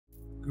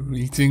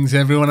Greetings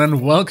everyone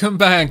and welcome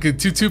back to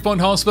 2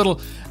 Point Hospital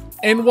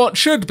in what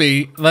should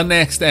be the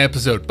next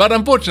episode. But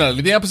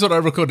unfortunately, the episode I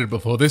recorded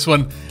before this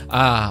one,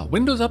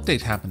 Windows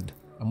Update happened.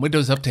 And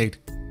Windows Update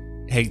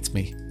hates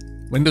me.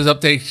 Windows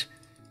Update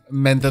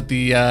meant that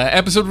the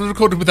episode was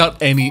recorded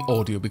without any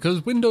audio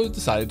because Windows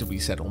decided to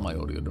reset all my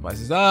audio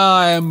devices.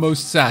 I am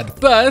most sad.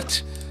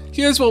 But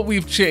here's what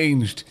we've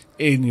changed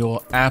in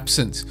your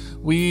absence.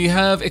 We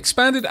have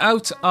expanded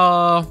out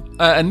our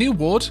a new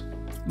ward,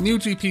 new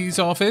GP's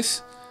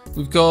office.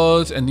 We've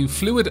got a new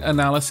fluid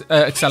analysis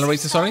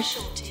accelerator,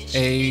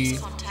 a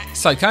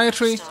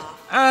psychiatry,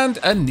 and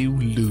a new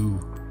loo.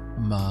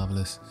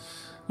 Marvelous.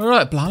 All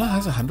right, Blala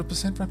has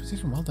 100%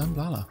 reputation. Well done,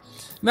 Blala.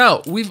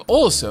 Now, we've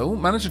also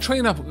managed to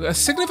train up a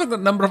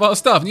significant number of our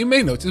staff. And you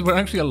may notice we're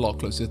actually a lot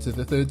closer to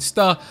the 3rd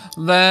star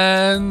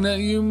than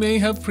you may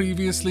have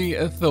previously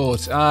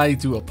thought. I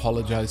do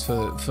apologize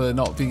for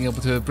not being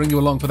able to bring you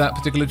along for that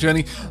particular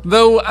journey.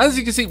 Though, as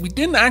you can see, we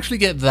didn't actually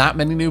get that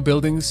many new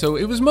buildings. So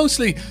it was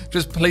mostly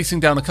just placing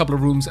down a couple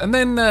of rooms and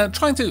then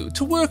trying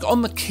to work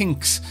on the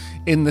kinks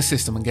in the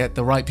system and get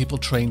the right people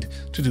trained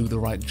to do the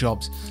right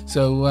jobs.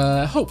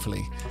 So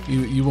hopefully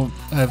you won't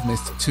have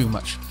missed too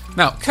much.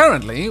 Now,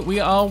 currently,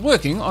 we are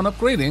working on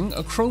upgrading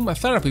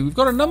chromotherapy. We've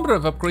got a number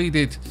of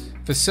upgraded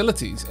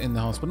facilities in the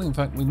hospital. In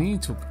fact, we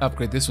need to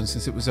upgrade this one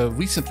since it was a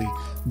recently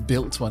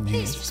built one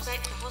here.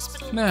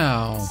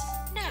 Now,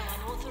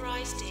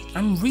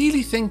 I'm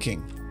really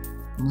thinking,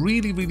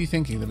 really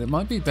thinking that it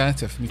might be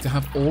better for me to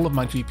have all of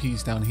my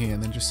GPs down here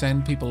and then just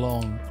send people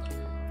on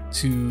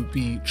to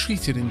be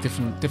treated in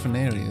different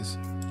areas.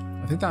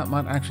 I think that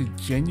might actually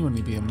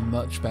genuinely be a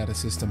much better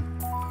system.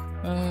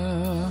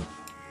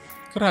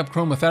 Could have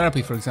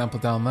chromotherapy, for example,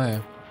 down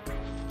there.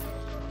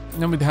 And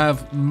then we'd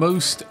have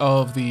most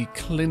of the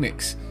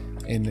clinics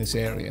in this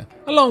area,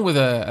 along with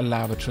a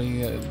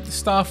lavatory. The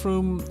staff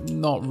room,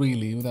 not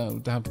really, that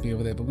would have to be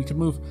over there, but we could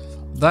move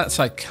that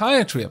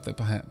psychiatry up there,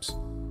 perhaps.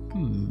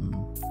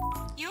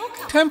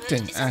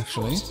 Tempting,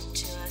 actually.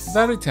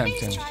 Very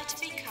tempting.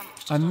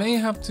 I may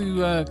have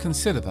to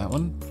consider that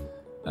one.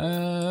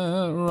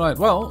 Right,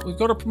 well, we've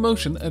got a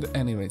promotion at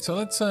any rate, so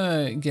let's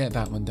get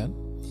that one done.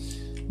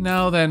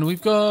 Now then,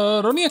 we've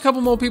got only a couple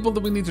more people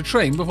that we need to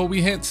train before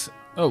we hit...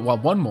 Oh, well,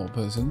 one more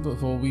person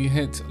before we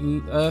hit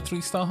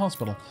 3-star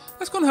hospital.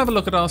 Let's go and have a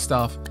look at our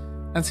staff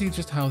and see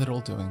just how they're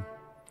all doing.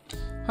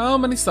 How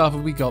many staff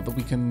have we got that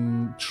we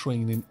can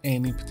train in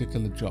any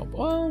particular job?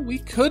 Well, we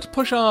could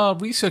push our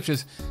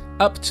researchers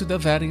up to the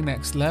very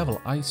next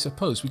level, I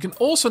suppose. We can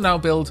also now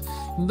build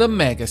the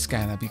mega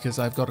scanner because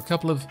I've got a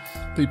couple of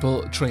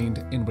people trained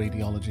in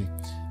radiology.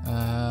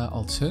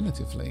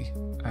 Alternatively,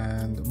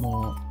 and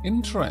more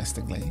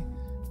interestingly,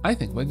 I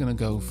think we're going to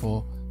go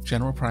for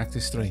General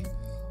Practice 3,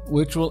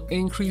 which will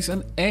increase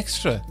an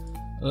extra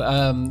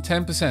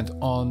 10%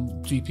 on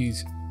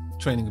GP's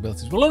training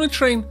abilities. We'll only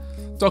train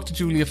Dr.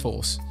 Julia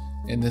Force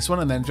in this one,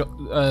 and then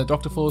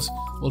Dr. Force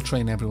will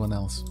train everyone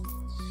else.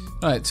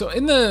 Alright, so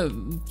in the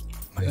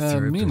My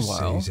therapist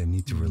meanwhile... says I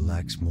need to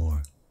relax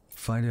more.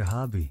 Find a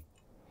hobby.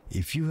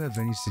 If you have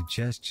any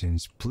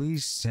suggestions,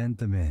 please send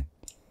them in.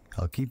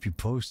 I'll keep you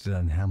posted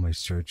on how my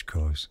search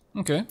goes.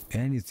 Okay.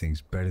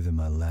 Anything's better than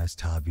my last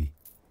hobby.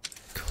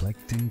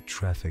 Collecting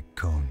traffic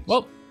cones.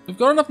 Well, we've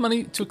got enough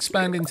money to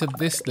expand into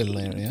this little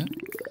area.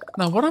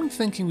 Now, what I'm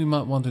thinking we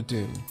might want to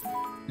do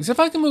is if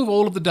I can move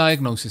all of the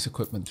diagnosis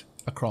equipment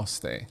across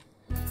there.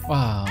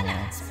 Wow.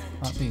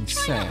 That being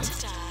said,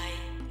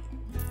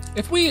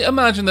 if we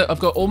imagine that I've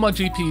got all my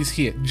GPs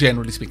here,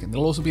 generally speaking,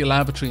 there'll also be a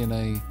lavatory and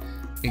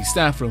a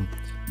staff room,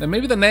 then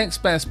maybe the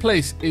next best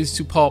place is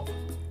to pop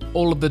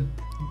all of the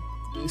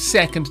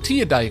second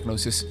tier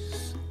diagnosis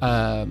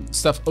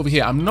stuff over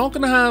here. I'm not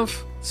going to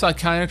have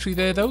psychiatry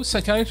there though.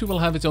 Psychiatry will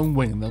have its own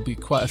wing and there'll be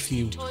quite a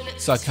few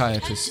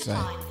psychiatrists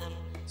there.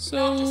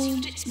 So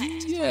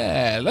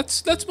yeah,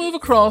 let's move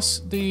across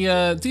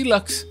the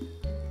deluxe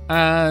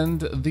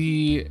and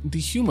the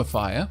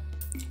dehumidifier.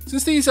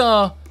 Since these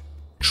are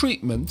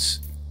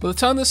treatments, by the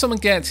time that someone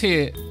gets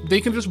here,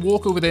 they can just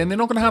walk over there and they're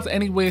not going to have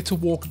anywhere to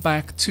walk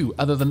back to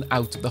other than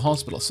out of the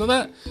hospital. So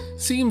that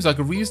seems like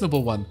a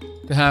reasonable one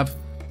to have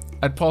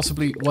at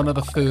possibly one of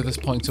the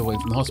furthest points away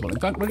from the hospital. In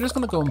fact, we're just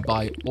going to go and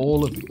buy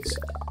all of these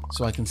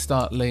so I can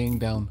start laying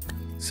down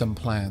some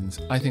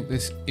plans. I think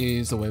this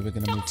is the way we're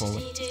going to move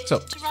forward. So,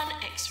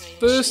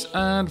 first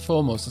and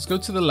foremost, let's go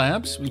to the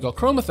labs. We've got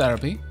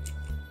chromotherapy.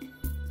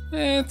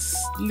 Let's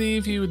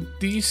leave you a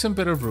decent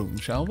bit of room,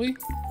 shall we?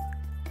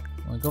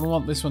 I'm going to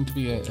want this one to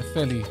be a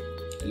fairly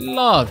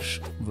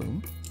large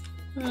room.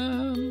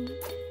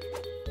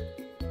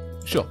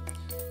 Sure.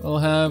 We'll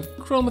have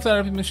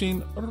chromotherapy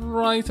machine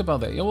right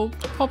about there. Yeah, we'll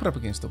pop it up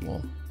against the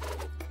wall.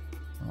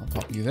 I'll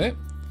pop you there.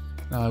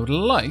 Now I would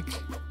like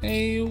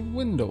a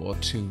window or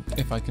two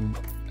if I can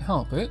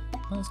help it.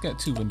 Let's get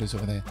 2 windows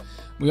over there.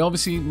 We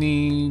obviously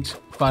need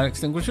fire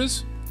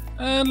extinguishers.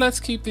 And let's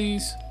keep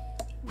these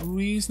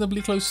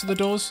reasonably close to the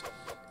doors.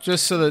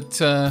 Just so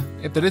that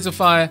if there is a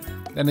fire,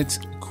 then it's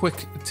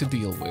quick to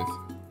deal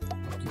with.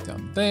 Pop you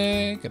down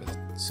there. Get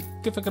a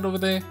certificate over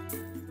there.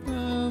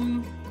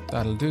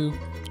 That'll do.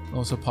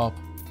 Also pop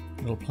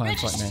a little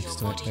plant right next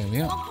to it. There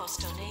we are.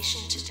 Compost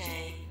donation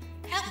today.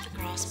 Help the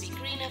grass be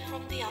greener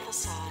from the other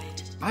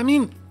side. I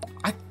mean,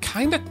 I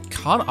kind of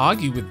can't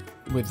argue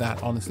with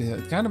that, honestly.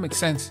 It kind of makes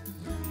sense.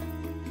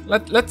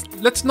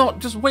 Let's not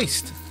just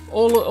waste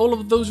all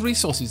of those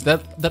resources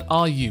that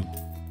are you.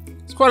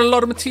 It's quite a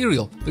lot of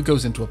material that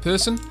goes into a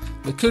person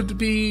that could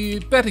be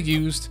better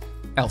used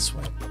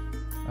elsewhere.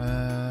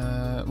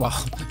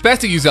 Well,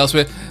 better used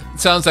elsewhere. It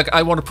sounds like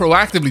I want to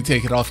proactively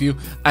take it off you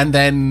and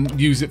then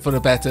use it for a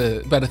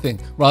better thing,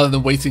 rather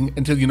than waiting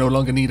until you no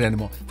longer need it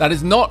anymore. That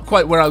is not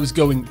quite where I was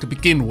going to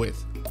begin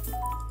with.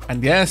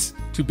 And yes,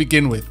 to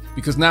begin with,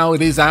 because now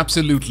it is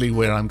absolutely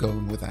where I'm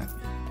going with that.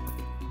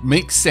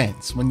 Makes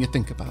sense when you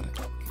think about it.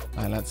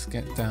 Alright, let's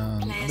get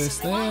down this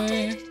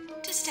there.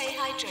 To stay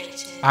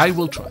hydrated. I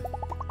will try.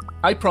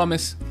 I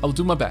promise I'll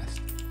do my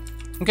best.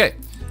 Okay,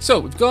 so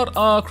we've got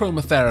our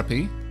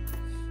chromotherapy.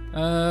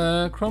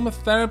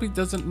 Chromotherapy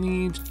doesn't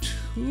need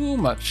too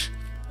much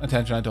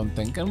attention, I don't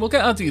think. And we'll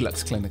get our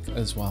deluxe clinic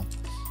as well.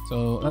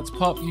 So let's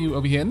pop you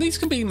over here. And these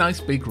can be nice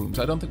big rooms.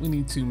 I don't think we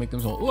need to make them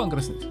small. Oh, I'm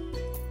going to sneeze.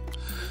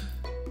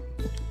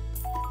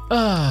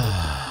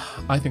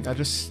 I think I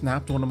just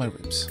snapped one of my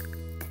ribs.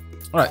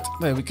 Alright,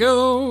 there we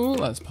go.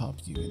 Let's pop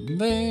you in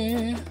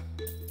there.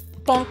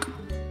 Bonk.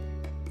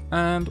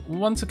 And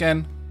once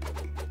again,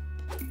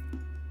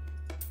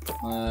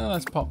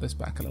 let's pop this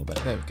back a little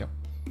bit. There we go.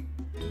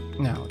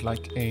 Now, I'd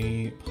like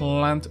a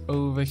plant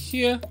over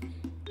here.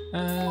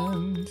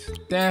 And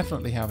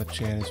definitely have a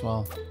chair as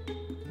well.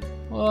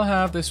 We'll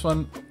have this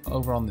one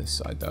over on this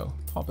side, though.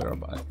 Pop it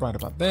right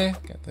about there.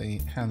 Get the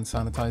hand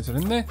sanitizer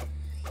in there.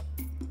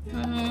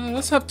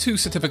 Let's have 2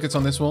 certificates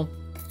on this wall.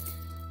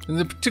 And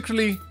the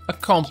particularly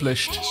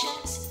accomplished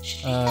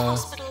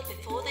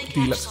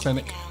deluxe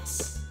clinic.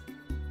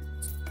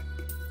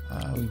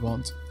 We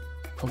want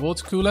a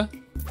water cooler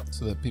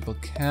so that people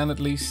can at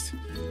least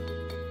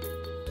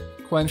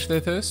quench their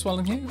thirst while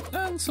in here.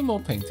 And some more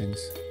paintings.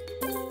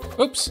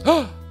 Oops!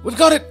 Oh, we've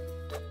got it!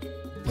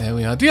 There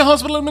we are. Dear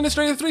Hospital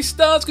Administrator, 3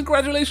 stars.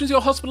 Congratulations,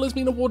 your hospital has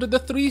been awarded the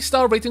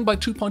 3-star rating by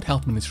 2 Point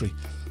Health Ministry.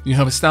 You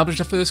have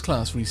established a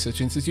first-class research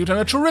institute and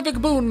a terrific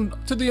boon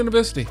to the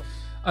university.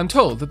 I'm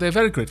told that they're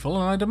very grateful,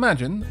 and I'd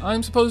imagine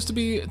I'm supposed to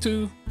be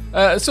too.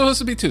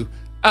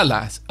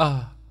 Alas,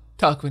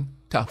 Tarquin,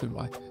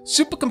 why?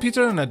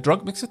 Supercomputer and a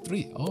drug mixer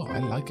 3. Oh, I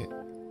like it.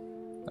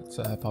 Let's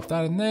pop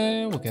that in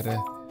there. We'll get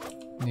a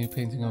new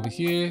painting over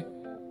here.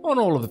 On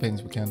all of the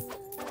paintings we can.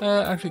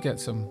 Actually get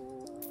some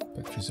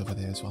pictures over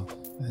there as well.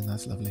 I think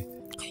that's lovely.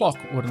 Clock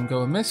wouldn't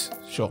go amiss.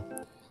 Sure.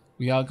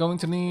 We are going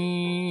to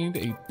need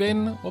a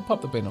bin. We'll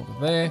pop the bin over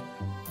there.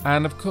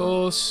 And of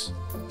course,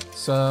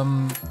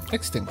 some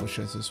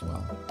extinguishers as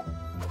well.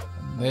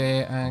 And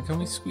there. And can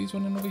we squeeze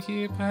one in over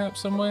here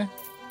perhaps somewhere?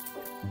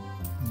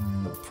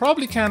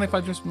 Probably can if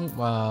I just move.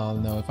 Well,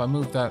 no, if I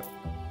move that.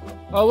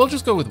 Oh, we'll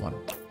just go with one.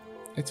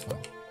 It's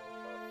fine.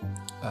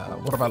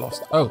 What have I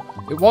lost? Oh,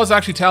 it was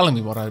actually telling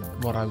me what I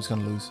was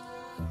going to lose.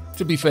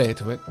 To be fair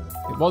to it,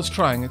 it was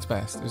trying its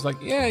best. It was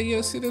like, yeah,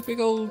 you see the big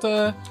old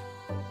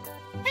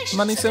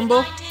money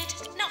symbol?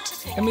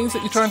 It means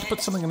that you're trying to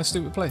put something in a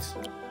stupid place.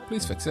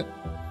 Please fix it.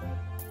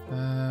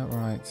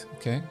 Right,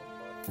 okay.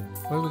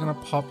 Where are we going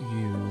to pop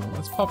you?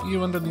 Let's pop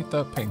you underneath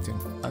that painting.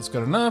 That's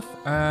good enough.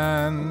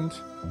 And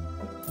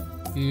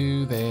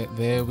you there.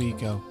 There we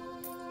go.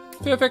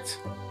 Perfect.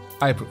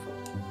 I approve.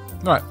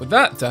 Alright, with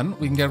that done,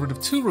 we can get rid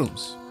of 2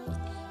 rooms.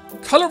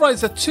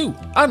 Colorizer 2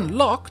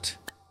 unlocked.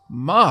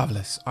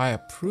 Marvellous. I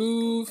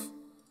approve.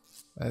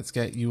 Let's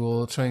get you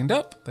all trained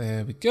up.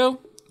 There we go.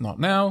 Not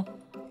now.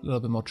 A little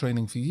bit more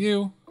training for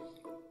you.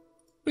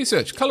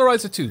 Research.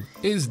 Colorizer 2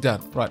 is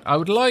done. Right, I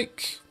would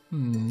like...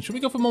 should we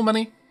go for more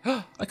money?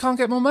 I can't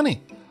get more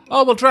money.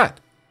 Oh, well, drat.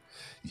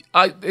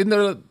 In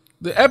the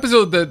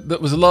episode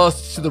that was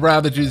lost to the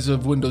ravages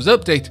of Windows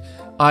Update,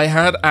 I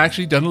had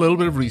actually done a little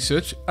bit of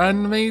research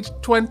and made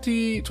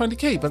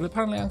 20k, but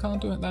apparently I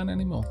can't do it that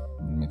anymore.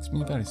 It makes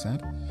me very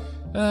sad.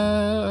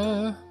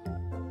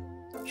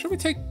 Should we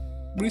take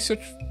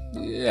research?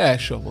 Yeah,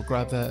 sure. We'll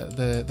grab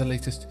the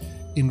latest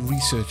in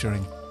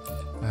researching.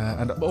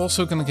 And I'm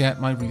also going to get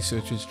my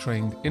researchers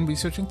trained in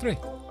researching 3.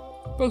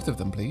 Both of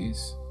them,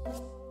 please.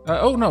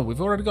 Oh, no,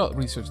 we've already got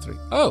research 3.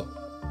 Oh.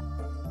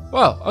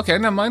 Well, okay,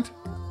 never mind.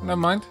 Never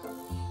mind.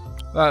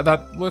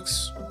 That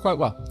works quite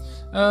well.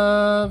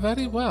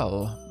 Very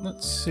well.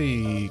 Let's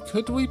see.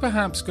 Could we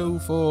perhaps go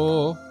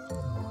for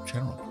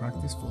general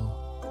practice 4?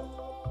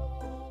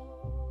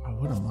 I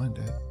wouldn't mind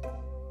it.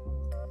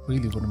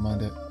 Really wouldn't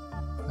mind it.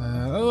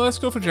 Let's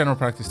go for general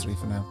practice 3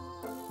 for now.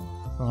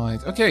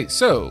 Right, okay,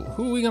 so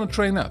who are we going to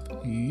train up?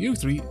 You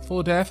 3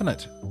 for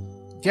definite.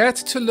 Get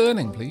to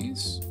learning,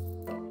 please.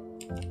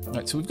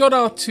 Right, so we've got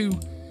our 2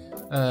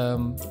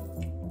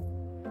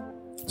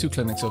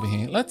 clinics over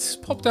here. Let's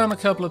pop down a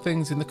couple of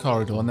things in the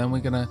corridor and then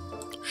we're going to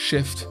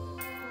shift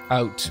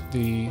out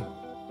the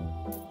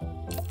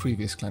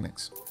previous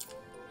clinics.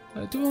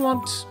 Do we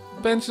want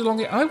benches along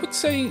here? I would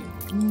say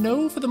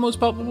no for the most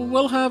part, but we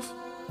will have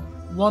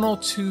 1 or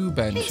 2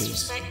 benches. Please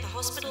respect the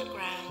hospital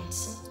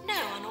grounds.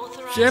 No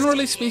unauthorized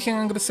Generally speaking,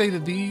 I'm going to say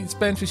that these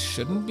benches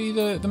shouldn't be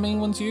the main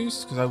ones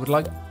used, because I would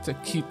like to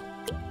keep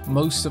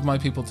most of my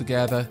people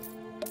together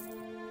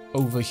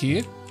over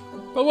here.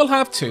 But we'll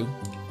have two.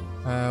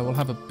 We'll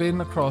have a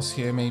bin across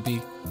here,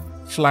 maybe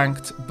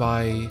flanked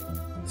by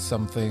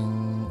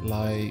something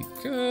like...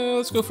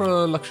 let's go for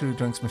a luxury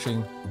drinks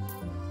machine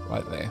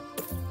right there.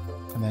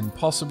 And then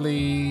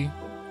possibly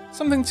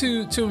something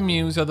to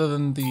amuse other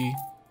than the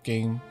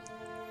game.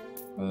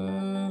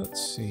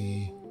 Let's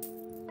see.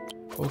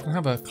 Well, we can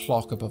have a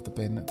clock above the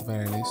bin at the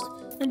very least.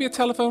 Maybe a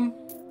telephone.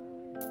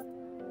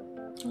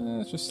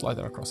 Let's just slide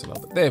that across a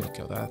little bit. There we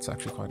go. That's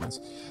actually quite nice.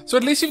 So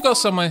at least you've got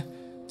somewhere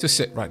to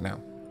sit right now.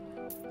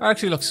 That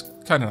actually looks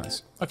kind of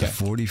nice. Okay. The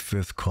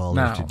 45th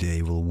caller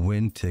today will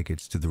win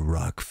tickets to the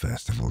Rock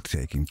Festival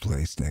taking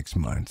place next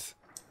month.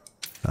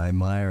 I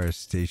admire our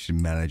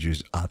station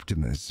manager's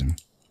optimism.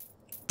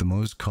 The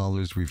most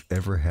callers we've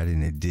ever had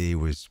in a day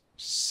was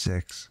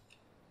 6.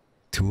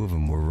 2 of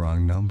them were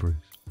wrong numbers.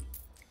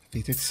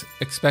 Defeat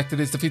expected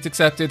is defeat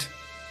accepted.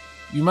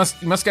 You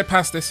must get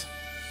past this.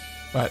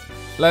 Right,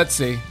 let's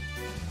see.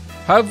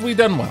 Have we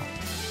done well?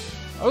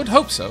 I would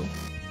hope so.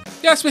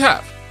 Yes, we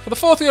have. For the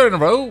 4th year in a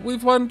row,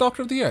 we've won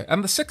Doctor of the Year.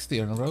 And the 6th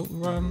year in a row, we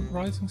won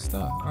Rising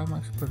Star. I'm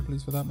actually pretty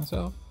pleased with that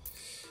myself.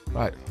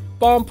 Right,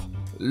 Bomp.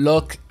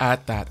 Look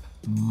at that.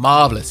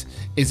 Marvellous.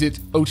 Is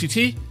it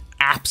OTT?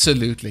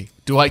 Absolutely.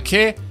 Do I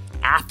care?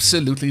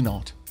 Absolutely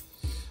not.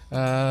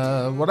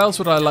 What else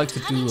would I like to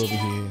do over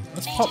here?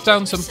 Let's pop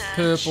down some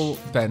purple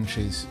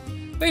benches.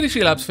 Lady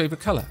Sheilab's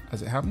favourite colour,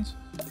 as it happens.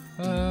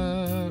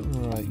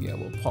 Right, yeah,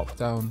 we'll pop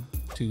down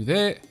 2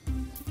 there.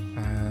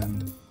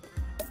 And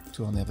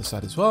 2 on the other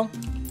side as well.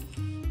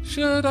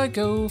 Should I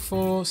go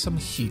for some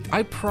heat?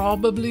 I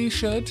probably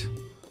should.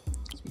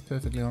 Let's be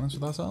perfectly honest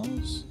with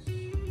ourselves.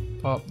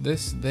 Pop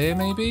this there,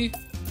 maybe.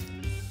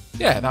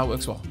 Yeah, that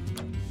works well.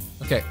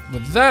 Okay,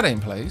 with that in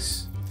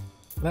place,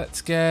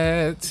 let's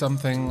get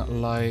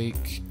something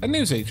like a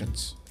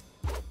newsagent.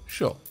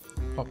 Sure,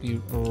 pop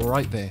you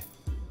right there.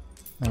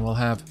 And we'll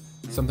have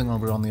something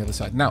over on the other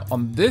side. Now,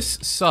 on this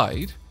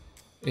side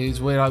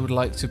is where I would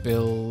like to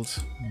build...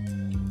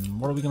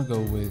 what are we going to go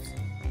with?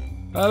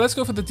 Let's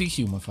go for the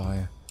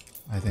dehumidifier,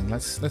 I think.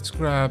 Let's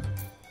grab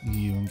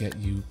you and get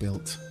you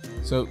built.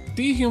 So,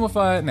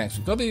 dehumidifier next.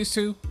 We've got these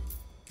 2.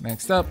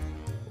 Next up,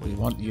 we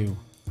want you.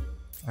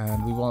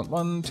 And we want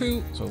 1,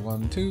 2. So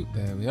 1, 2.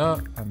 There we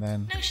are. And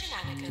then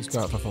just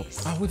go out for 4.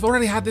 Oh, we've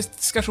already had this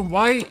discussion.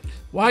 Why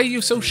are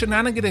you so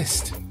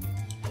shenaniganist?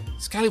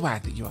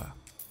 Scallywag that you are.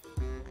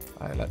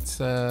 Alright, let's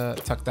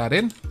tuck that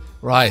in.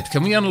 Right,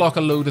 can we unlock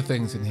a load of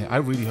things in here? I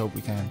really hope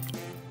we can.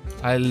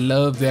 I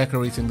love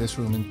decorating this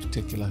room in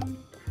particular.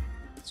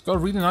 It's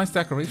got really nice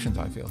decorations,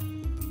 I feel.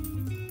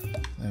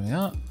 There we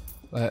are.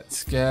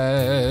 Let's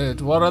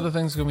get... What other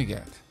things can we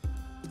get?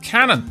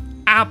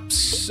 Cannon!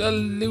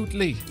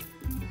 Absolutely!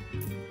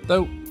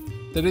 Though,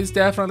 there is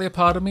definitely a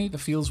part of me that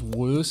feels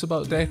worse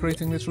about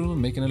decorating this room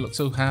and making it look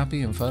so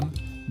happy and fun,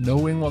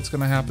 knowing what's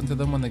going to happen to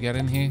them when they get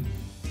in here.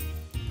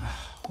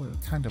 We're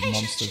kind of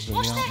monsters,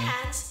 really, aren't we?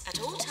 Hands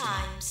at all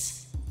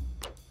times.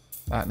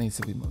 That needs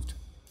to be moved.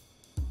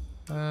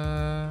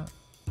 Down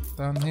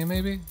here,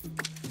 maybe?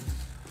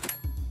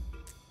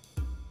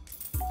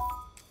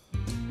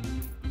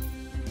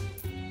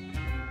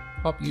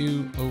 Pop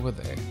you over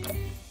there.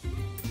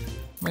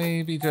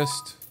 Maybe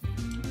just...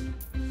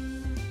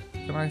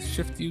 Can I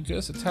shift you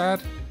just a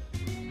tad?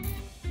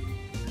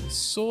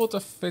 Sort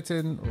of fit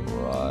in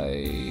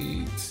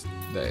right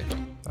there.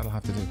 That'll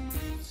have to do.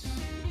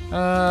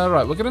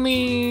 Right, we're gonna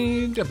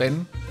need a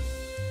bin.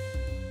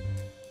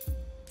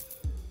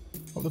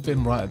 Put the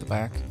bin right at the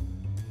back.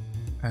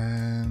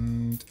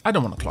 And I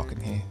don't want a clock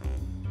in here.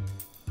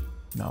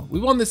 No,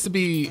 we want this to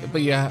be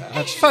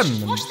a fun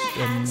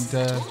and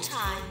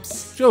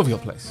jovial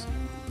place.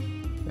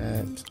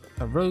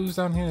 A rose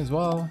down here as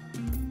well.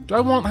 Do I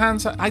want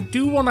I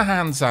do want a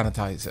hand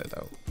sanitizer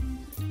though.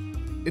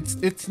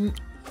 It's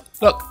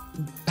look,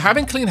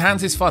 having clean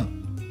hands is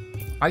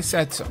fun. I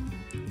said so.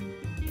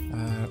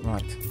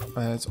 Right.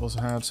 Let's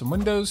also have some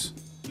windows.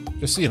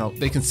 Just so you know,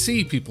 they can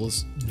see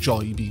people's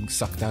joy being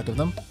sucked out of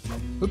them.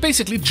 We're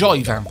basically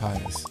joy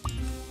vampires.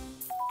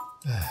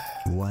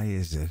 Why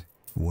is it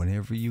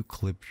whenever you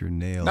clip your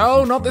nails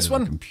no, not this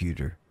one.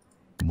 Computer,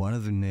 one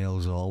of the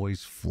nails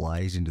always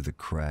flies into the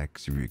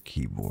cracks of your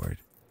keyboard?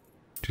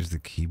 Does the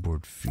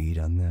keyboard feed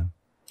on them?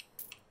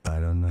 I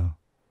don't know.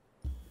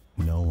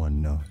 No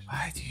one knows.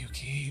 Why do you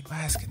keep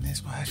asking this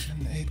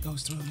question? It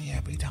goes through me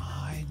every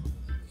time.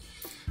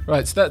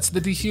 Right, so that's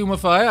the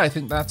dehumidifier. I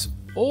think that's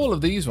all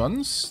of these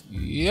ones.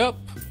 Yep.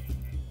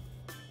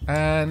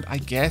 And I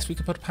guess we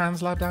could put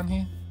Pan's Lab down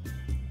here.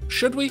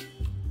 Should we?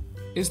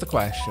 Is the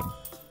question.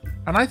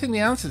 And I think the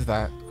answer to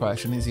that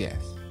question is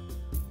yes.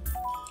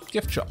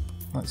 Gift shop.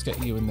 Let's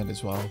get you in there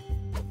as well.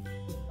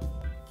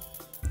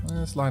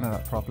 Let's line it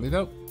up properly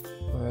though.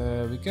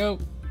 There we go.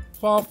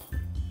 Bump.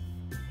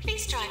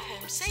 Please drive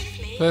home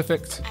safely.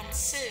 Perfect. And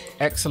soon.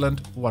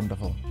 Excellent.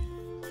 Wonderful.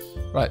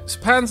 Right, so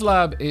Pan's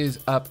Lab is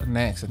up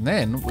next, and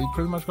then we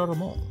pretty much got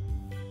them all.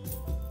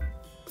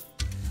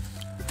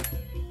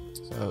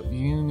 So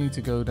you need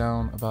to go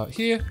down about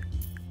here.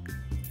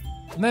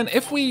 And then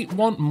if we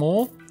want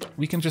more,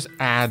 we can just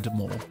add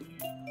more.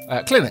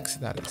 Clinics,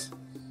 that is.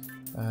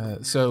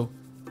 So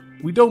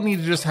we don't need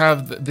to just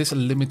have this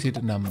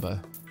limited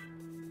number.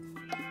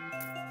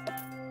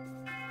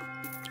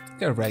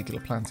 Get a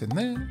regular plant in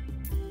there.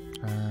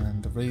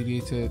 And a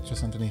radiator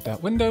just underneath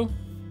that window.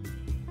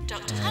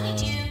 Dr.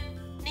 Honeydew,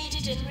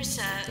 needed in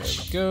research. There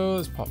we go.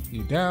 Let's pop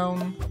you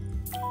down.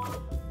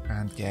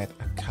 And get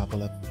a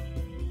couple of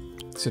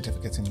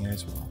certificates in here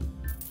as well.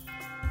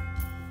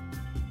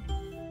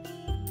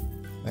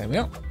 There we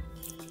are.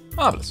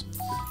 Marvellous.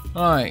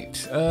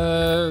 Right.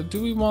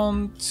 Do we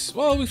want...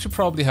 Well, we should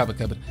probably have a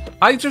cupboard.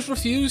 I just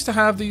refuse to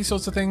have these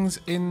sorts of things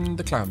in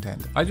the clown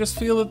tent. I just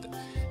feel that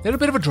they're a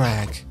bit of a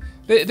drag.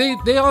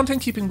 They aren't in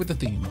keeping with the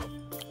theme.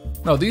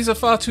 No, these are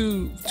far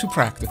too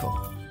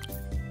practical.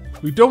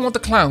 We don't want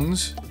the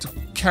clowns to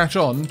catch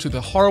on to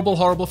the horrible,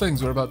 horrible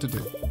things we're about to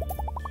do.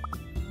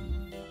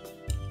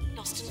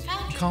 Lost and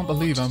found. I can't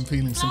believe I'm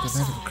feeling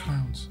sympathetic with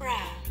clowns. Brown.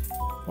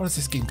 What has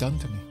this game done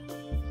to me?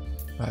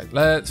 Right,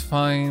 let's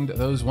find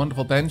those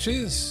wonderful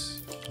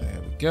benches.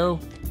 There we go.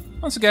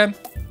 Once again,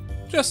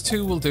 just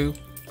 2 will do.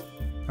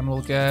 And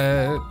we'll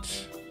get...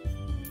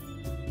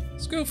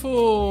 Let's go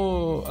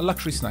for a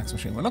luxury snacks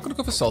machine. We're not going to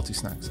go for salty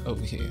snacks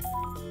over here.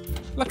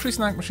 Luxury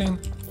snack machine.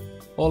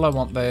 All I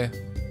want there.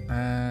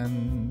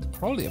 And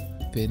probably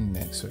a bin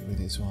next to it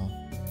really as well.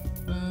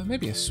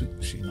 Maybe a sweet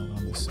machine over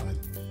on this side.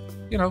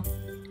 You know,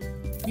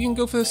 you can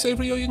go for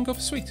savoury or you can go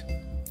for sweet.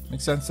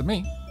 Makes sense to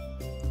me.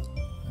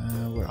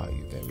 Where are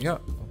you? There we are.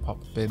 I'll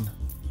pop a bin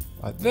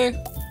right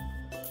there.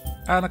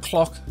 And a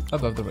clock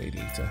above the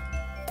radiator.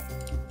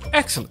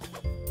 Excellent.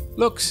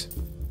 Looks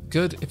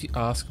good if you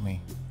ask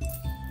me.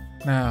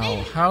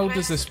 Now, how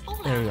does this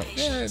area up?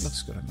 Yeah, it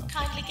looks good enough.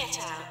 Kindly get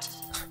out.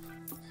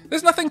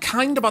 There's nothing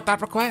kind about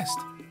that request.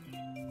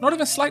 Not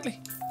even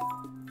slightly.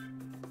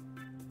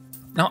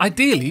 Now,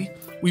 ideally,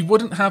 we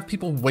wouldn't have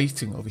people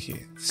waiting over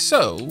here.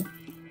 So,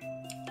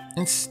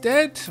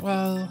 instead,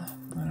 well,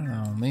 I don't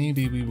know.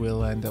 Maybe we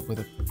will end up with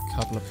a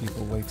couple of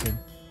people waiting.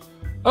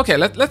 Okay,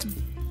 let's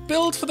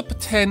build for the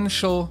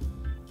potential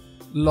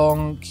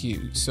long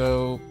queue.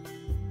 So,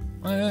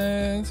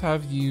 let's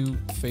have you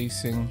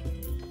facing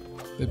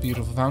the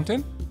beautiful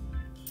fountain.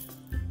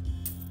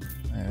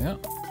 There we go.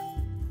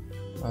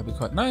 That'd be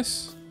quite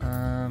nice.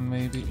 And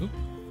maybe... Ooh,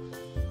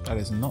 that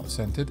is not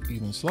centered,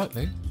 even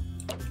slightly.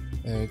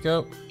 There we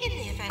go. In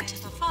the event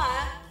of a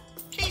fire,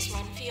 please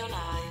run for your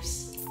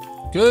lives.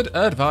 Good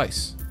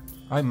advice,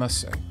 I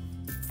must say.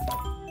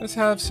 Let's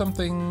have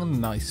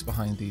something nice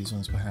behind these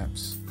ones,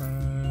 perhaps.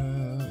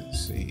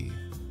 Let's see.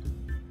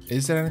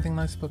 Is there anything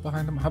nice to put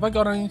behind them? Have I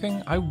got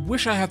anything? I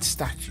wish I had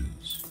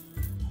statues.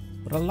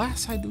 But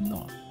alas, I do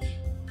not.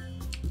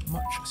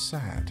 Much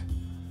sad.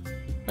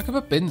 I could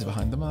put bins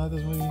behind them, but that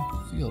doesn't really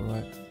feel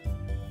right.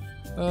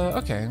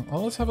 Okay,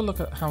 well, let's have a look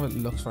at how it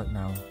looks right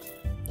now.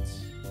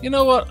 You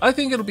know what? I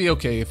think it'll be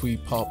okay if we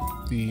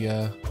pop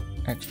the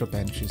extra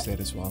benches there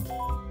as well.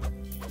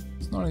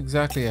 It's not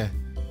exactly a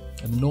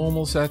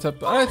normal setup,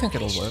 but I think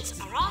it'll work.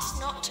 Patients are asked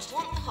not to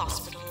haunt the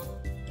hospital.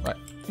 Right,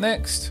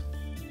 next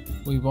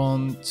we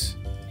want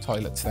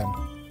toilets then.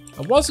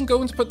 I wasn't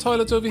going to put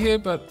toilets over here,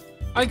 but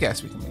I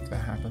guess we can make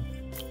that happen.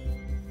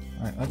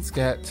 Alright, let's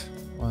get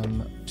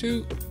 1,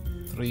 2,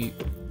 3,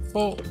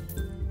 4. 2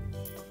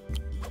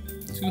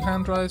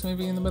 hand dryers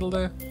maybe in the middle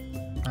there.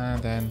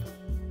 And then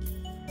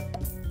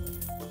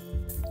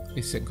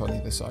a sink on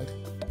either side.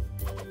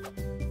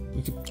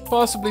 We could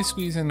possibly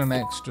squeeze in an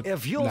extra.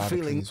 If you're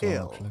feeling well,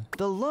 ill, actually.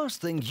 the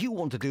last thing you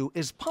want to do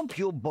is pump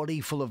your body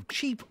full of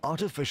cheap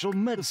artificial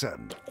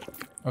medicine.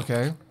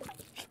 Okay.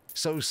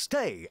 So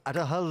stay at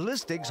a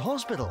holistics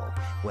hospital,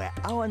 where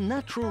our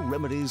natural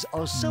remedies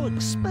are so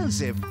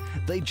expensive,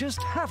 they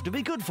just have to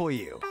be good for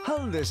you.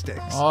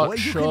 Holistics. Not where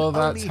you sure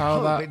can that's only how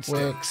hope that it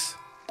works. sticks.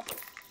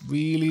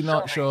 Really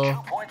not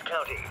sure.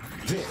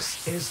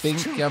 This is Think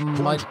 2 I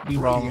might Point be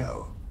wrong.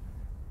 Radio.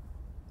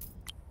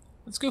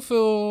 Let's go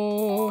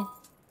for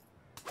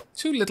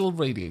 2 little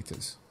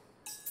radiators.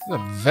 This is a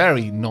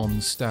very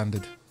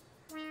non-standard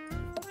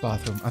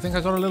bathroom. I think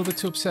I got a little bit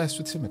too obsessed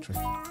with symmetry.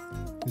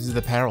 This is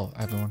the peril,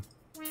 everyone.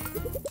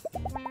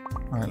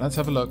 Alright, let's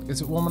have a look.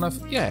 Is it warm enough?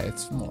 Yeah,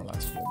 it's more or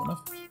less warm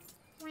enough.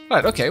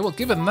 Right, okay, well,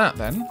 given that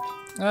then,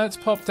 let's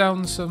pop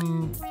down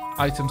some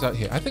items out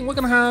here. I think we're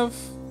going to have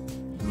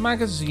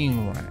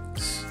magazine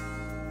racks.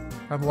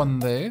 Have one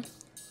there.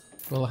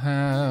 We'll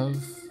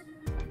have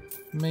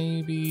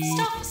maybe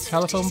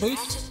telephone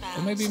booths?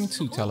 Or maybe even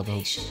 2 telephone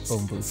booths.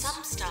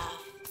 Some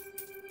staff.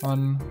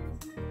 One.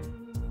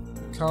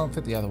 Can't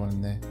fit the other one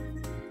in there.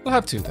 We'll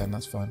have 2 then,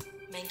 that's fine.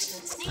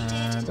 Maintenance needed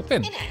And a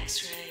bin. in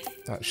X-ray.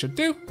 That should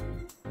do.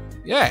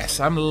 Yes,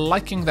 I'm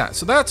liking that.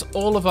 So that's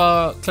all of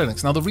our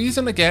clinics. Now, the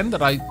reason, again,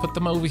 that I put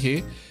them over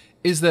here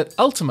is that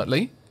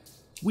ultimately,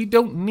 we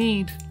don't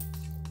need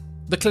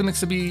the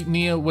clinics to be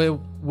near where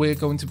we're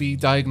going to be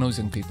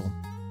diagnosing people.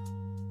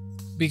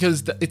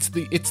 Because that's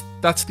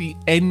the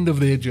end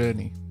of their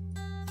journey.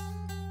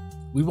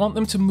 We want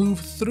them to move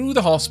through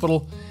the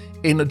hospital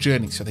in a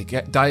journey. So they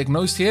get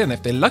diagnosed here, and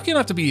if they're lucky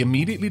enough to be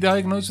immediately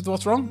diagnosed with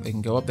what's wrong, they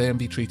can go up there and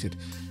be treated.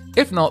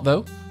 If not,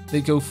 though,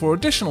 they go for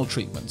additional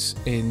treatments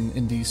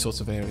in these sorts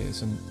of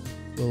areas, and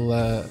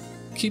we'll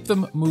keep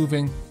them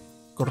moving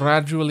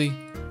gradually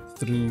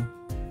through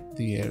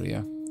the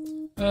area.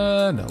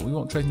 No, we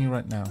won't train you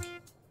right now.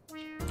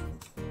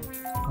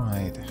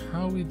 Right,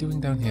 how are we doing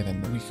down here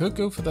then? We could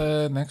go for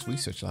the next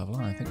research level.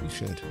 I think we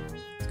should.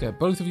 Let's get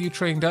both of you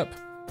trained up.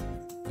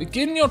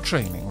 Begin your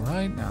training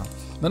right now.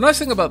 The nice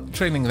thing about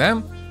training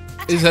them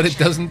is that it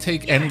doesn't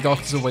take any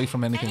doctors away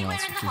from anything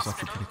else, which is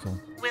actually pretty cool.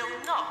 Will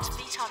not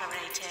be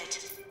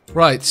tolerated.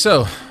 Right,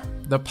 so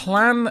the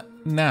plan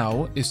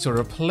now is to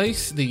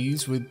replace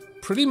these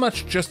with pretty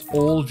much just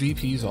all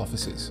GP's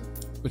offices,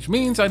 which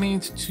means I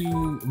need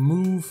to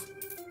move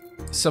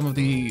some of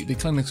the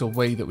clinics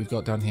away that we've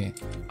got down here.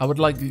 I would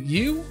like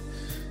you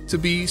to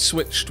be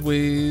switched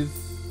with...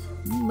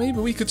 Maybe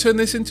we could turn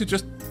this into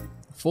just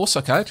 4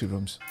 psychiatry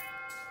rooms.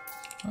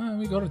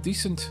 We got a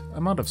decent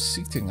amount of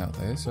seating out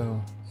there,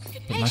 so...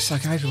 But my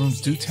psychiatry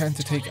rooms do tend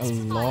to take a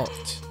lot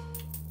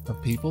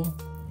of people.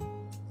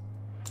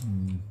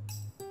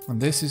 And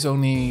this is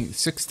only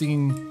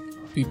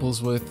 16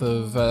 people's worth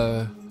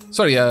of...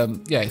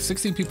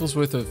 16 people's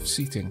worth of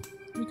seating.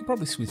 We could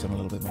probably squeeze in a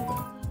little bit more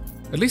there.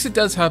 At least it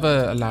does have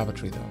a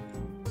lavatory, though.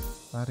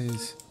 That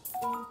is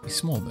a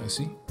small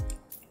mercy.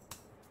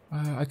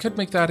 I could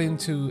make that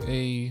into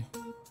a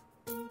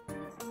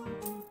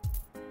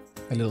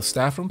little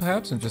staff room,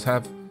 perhaps, and just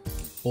have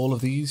all of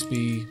these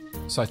be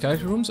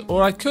psychiatry rooms.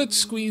 Or I could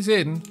squeeze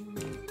in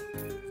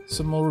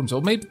some more rooms.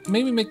 Or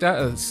maybe make that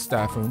a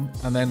staff room,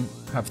 and then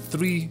have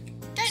 3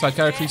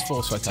 psychiatries,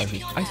 4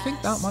 psychiatries. I think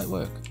that might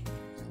work.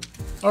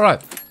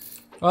 Alright.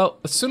 Well,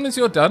 as soon as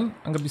you're done,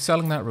 I'm going to be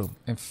selling that room.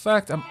 In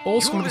fact, I'm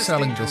also going to be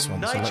selling this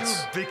one, so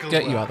let's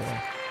get you out of the way.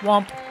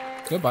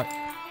 Womp. Goodbye.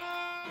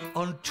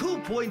 On 2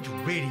 Point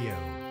Radio.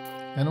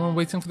 Anyone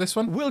waiting for this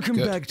one? Welcome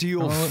Good. back to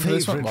your Well,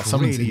 favorite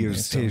someone's radio eating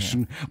it, so,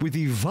 station with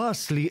the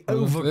vastly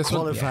Anyone for this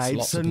one? overqualified Yes, Sir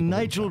lots of people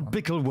Nigel waiting for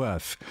that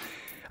Bickleworth.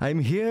 I'm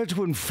here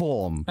to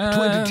inform, to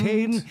And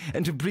entertain,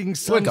 and to bring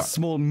some gone.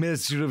 small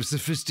measure of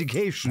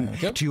sophistication There we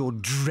go. to your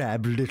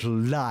drab little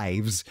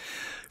lives.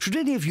 Should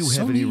any of you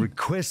have any Sony.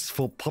 requests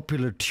for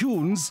popular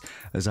tunes,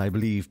 as I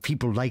believe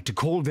people like to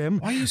call them,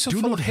 Why are you so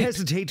do full not of hate?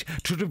 hesitate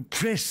to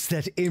repress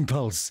that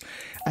impulse.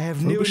 I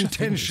have no Rubbish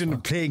intention opinions,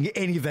 of playing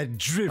any of that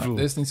drivel.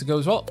 This needs to go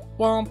as well.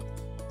 Womp.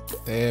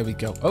 There we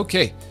go.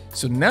 Okay,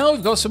 so now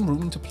we've got some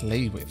room to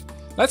play with.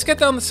 Let's get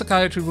down the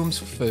psychiatry rooms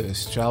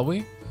first, shall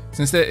we?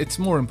 Since it's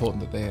more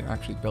important that they're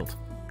actually built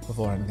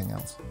before anything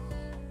else.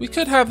 We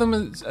could have them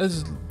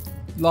as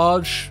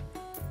large...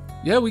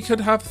 Yeah, we could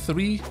have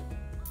 3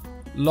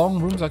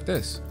 long rooms like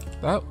this.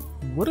 That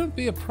wouldn't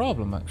be a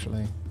problem,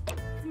 actually.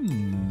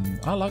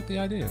 I like the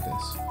idea of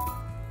this.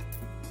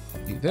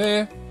 Be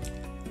there.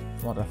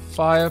 Want a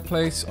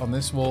fireplace on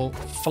this wall,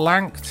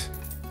 flanked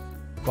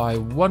by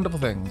wonderful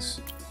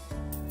things.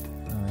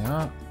 There we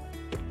are.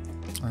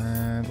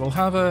 And we'll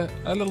have a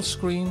little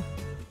screen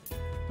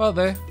about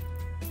there.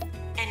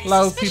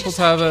 Allow people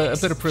to have a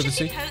bit of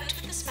privacy.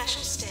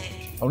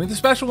 Only the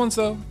special ones,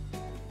 though.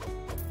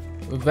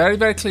 We're very,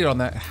 very clear on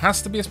that. It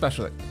has to be a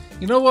special thing.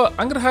 You know what?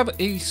 I'm going to have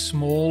a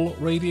small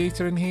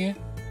radiator in here.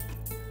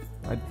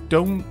 I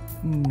don't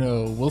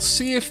know. We'll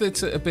see if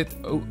it's a bit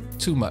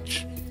too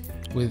much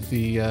with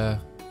the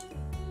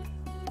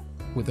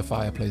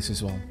fireplace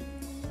as well.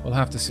 We'll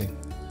have to see.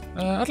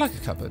 I'd like a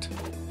cupboard.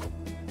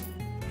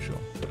 Sure.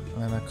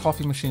 And a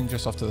coffee machine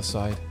just off to the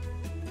side.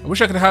 I wish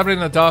I could have it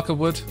in a darker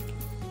wood.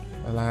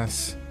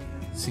 Alas,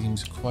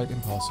 seems quite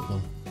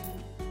impossible.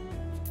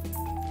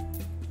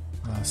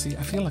 See,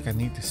 I feel like I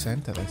need to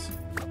center this.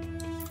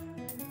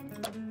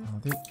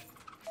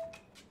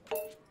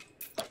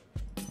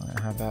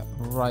 I have that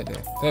right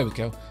there. There we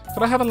go.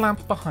 Could I have a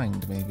lamp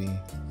behind, maybe?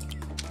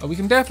 Oh, we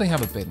can definitely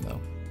have a bin,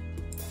 though.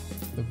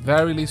 At the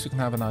very least, we can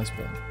have a nice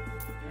bin.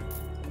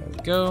 There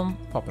we go.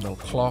 Pop a little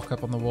clock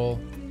up on the wall.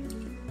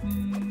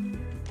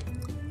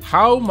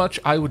 How much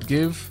I would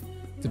give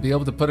to be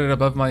able to put it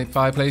above my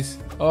fireplace?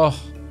 Oh.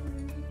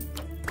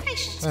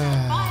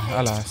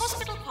 Alas.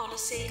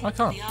 I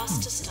can't.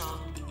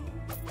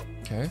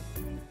 Okay.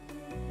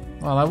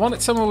 Well, I want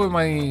it somewhere where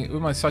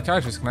my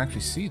psychiatrist can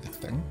actually see the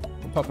thing.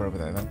 We'll pop her over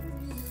there then.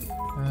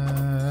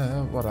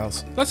 What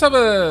else? Let's have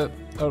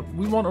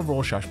we want a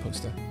Rorschach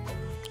poster.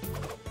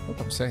 I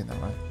hope I'm saying that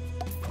right.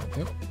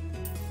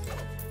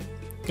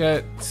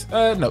 Yep.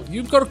 No,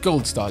 you've got a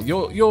gold star.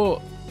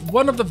 You're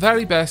one of the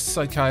very best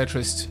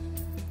psychiatrists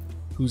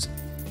who's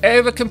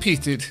ever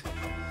competed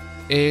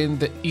in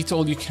the Eat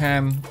All You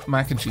Can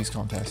mac and cheese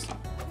contest.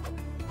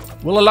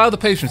 We'll allow the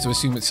patients to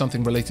assume it's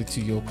something related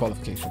to your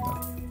qualification, though.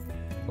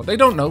 What they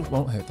don't know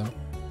won't hurt them.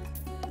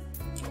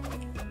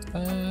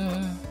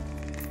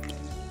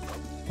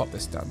 Pop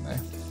this down there.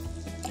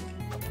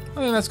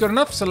 I think that's good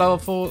enough. So level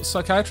 4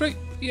 psychiatry?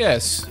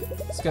 Yes.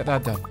 Let's get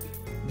that done.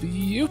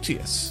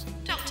 Beauteous.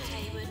 Dr.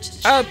 Hayward,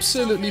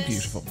 Absolutely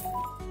beautiful.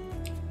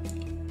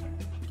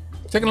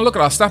 Taking a look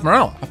at our staff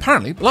morale.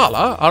 Apparently,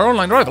 Lala, our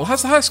online rival,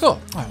 has the highest score.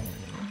 Oh,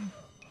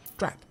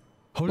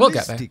 We'll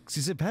get there. Holistics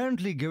is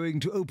apparently going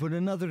to open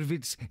another of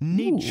its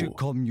nature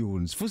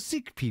communes for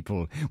sick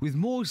people with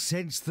more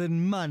sense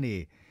than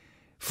money.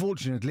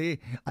 Fortunately,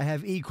 I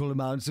have equal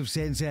amounts of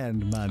sense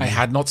and money. I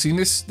had not seen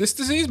this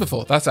disease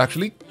before. That's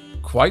actually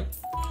quite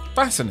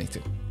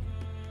fascinating.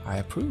 I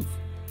approve.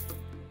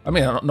 I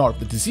mean, not of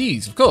the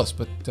disease, of course,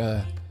 but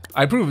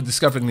I approve of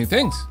discovering new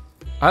things.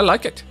 I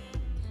like it.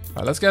 All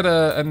right, let's get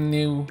a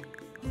new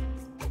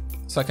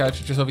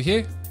psychiatrist just over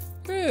here.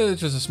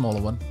 Just a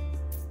smaller one.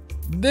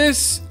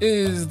 This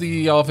is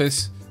the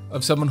office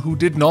of someone who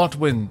did not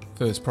win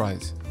first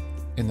prize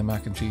in the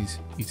mac and cheese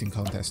eating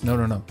contest.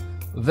 No.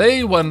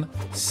 They won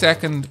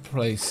second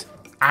place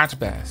at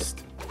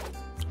best.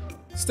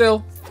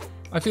 Still,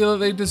 I feel that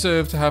they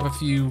deserve to have a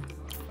few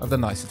of the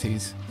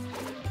niceties.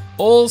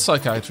 All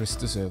psychiatrists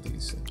deserve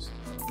these things.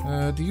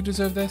 Do you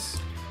deserve this?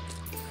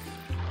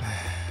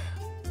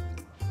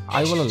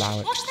 I will allow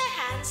it. Wash their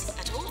hands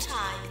at all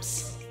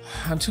times.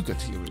 I'm too good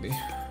to you, really.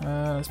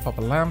 Let's pop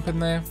a lamp in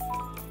there.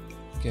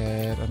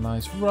 Get a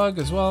nice rug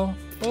as well.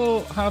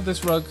 We'll have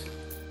this rug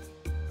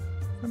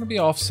gonna be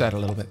offset a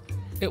little bit.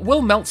 It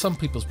will melt some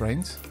people's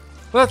brains,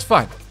 but that's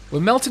fine. We're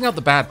melting out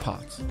the bad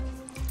parts.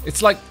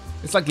 It's like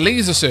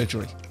laser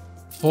surgery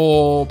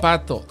for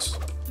bad thoughts.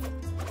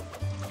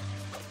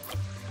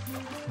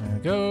 There we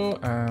go,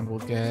 and we'll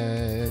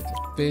get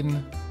a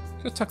bin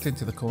just tucked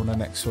into the corner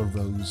next to a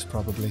rose,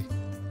 probably.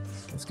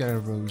 Let's get a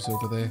rose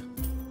over there.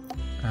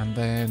 And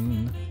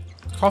then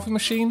coffee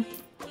machine.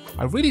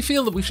 I really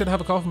feel that we should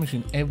have a coffee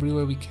machine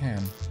everywhere we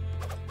can.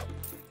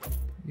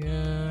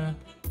 Yeah,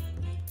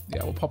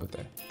 we'll pop it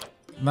there.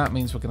 And that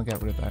means we're going to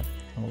get rid of that.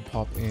 And we'll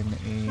pop in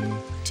a...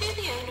 To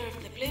the owner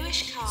of the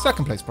bluish car.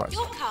 second place prize.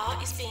 Your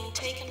car is being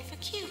taken for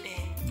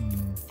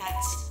cubing.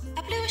 That's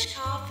a bluish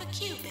car for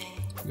cubing.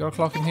 We got a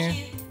clock in here?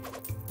 Thank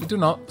you. We do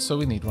not, so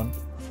we need one.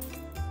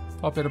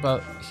 Pop it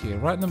about here,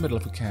 right in the middle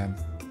if we can.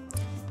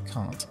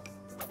 Can't.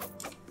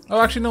 Oh,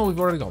 actually, no, we've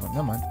already got one.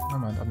 Never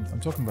mind. I'm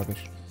talking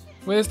rubbish.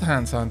 Where's the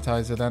hand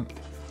sanitizer then?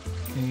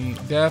 We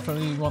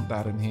definitely want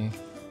that in here.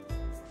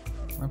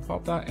 Can I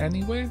pop that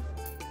anywhere?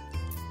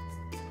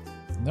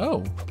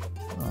 No.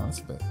 Oh, that's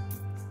a bit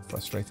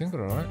frustrating, but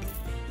alright.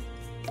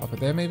 Pop it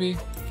there, maybe?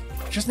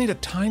 Just need a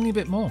tiny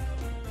bit more.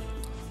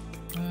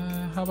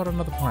 How about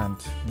another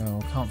plant? No,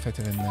 can't fit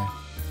it in there.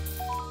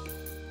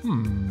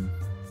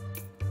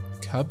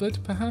 Cupboard,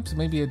 perhaps?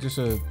 Maybe just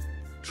a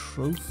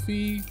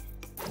trophy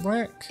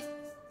rack?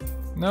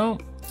 No?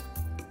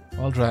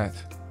 I'll try it.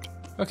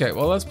 Okay,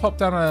 well, let's pop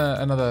down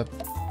another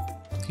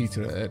key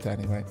to it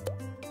anyway.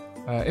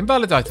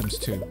 Invalid items,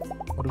 too.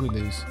 What do we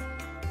lose?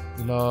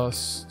 We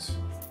lost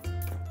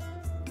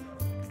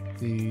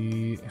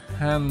the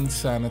hand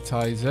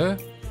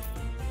sanitizer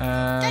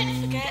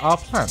and our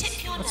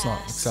plants. That's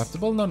not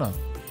acceptable. No.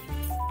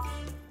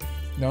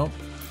 No.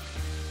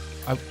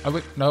 I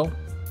would, no.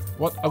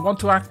 What? I want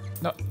to act.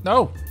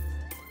 No.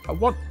 I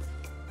want.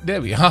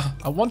 There we are.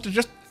 I want to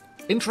just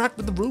interact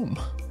with the room.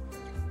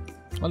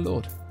 My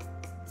lord.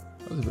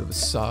 That was a bit of a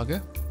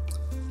saga.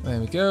 There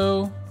we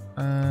go.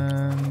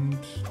 And.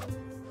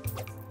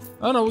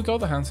 Oh no, we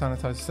got the hand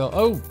sanitizer still.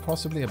 Oh,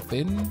 possibly a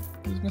bin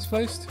was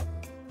misplaced.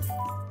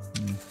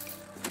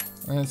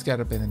 Let's get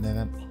a bin in there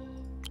then.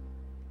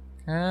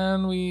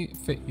 Can we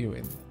fit you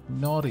in?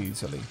 Not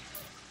easily.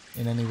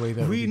 In any way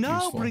that we would be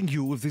now useful. bring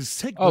you this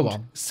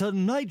segment, Sir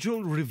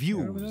Nigel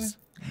Reviews.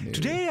 No.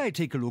 Today I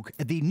take a look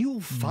at the new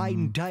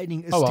fine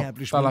dining Oh, well,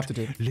 establishment, that'll have to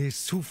do. Les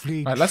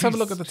Soufflés. Right, let's have a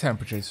look at the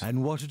temperatures.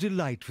 And what a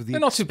delight for the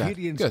They're not too bad.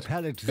 experienced Good.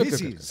 palate Good,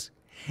 this good. is.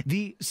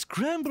 The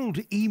scrambled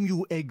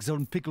emu eggs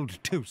on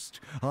pickled toast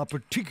are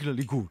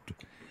particularly good.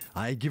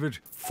 I give it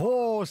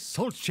 4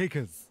 salt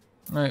shakers.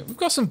 Right, we've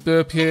got some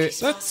burp here. If you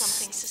smell Let's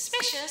something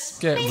suspicious,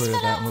 get please rid of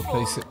fill that out and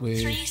replace form it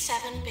with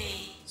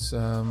 37B.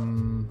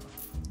 some,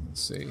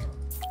 let's see,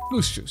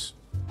 loose juice.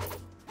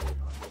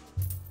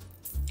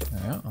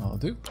 Yeah, I'll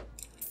do.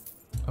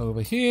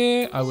 Over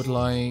here, I would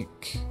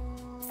like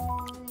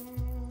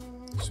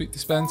sweet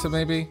dispenser,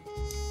 maybe.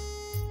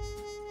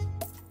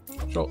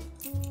 Sure.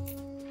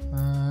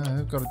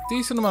 I've got a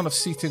decent amount of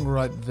seating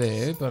right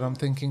there, but I'm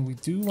thinking we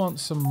do want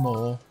some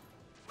more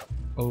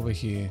over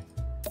here.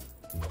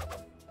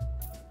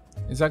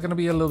 Is that going to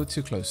be a little bit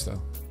too close, though?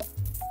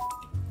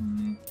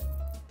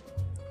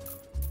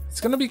 It's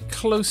going to be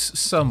close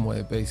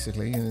somewhere,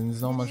 basically, and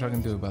there's not much I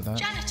can do about that.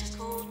 Janitor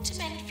called to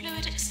mend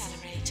fluid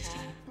accelerator.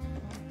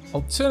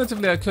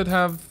 Alternatively, I could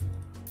have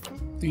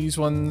these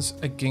ones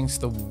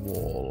against the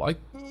wall. I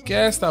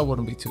guess that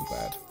wouldn't be too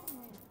bad.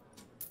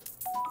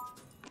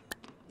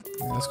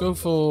 Yeah, let's go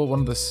for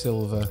one of the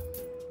silver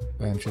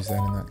benches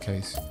then, in that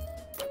case.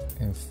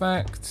 In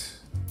fact,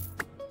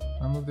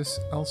 I'll move this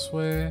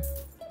elsewhere.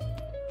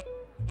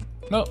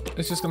 No,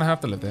 it's just going to have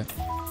to live there.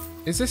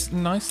 Is this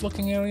nice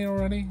looking area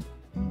already?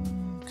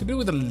 Could do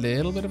with a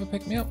little bit of a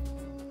pick-me-up.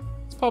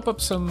 Let's pop up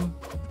some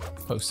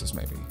posters,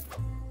 maybe.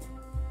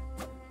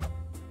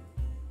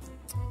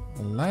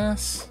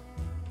 Alas,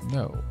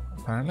 no,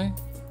 apparently.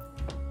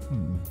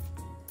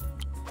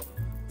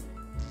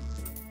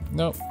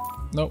 Nope,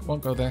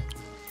 won't go there.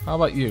 How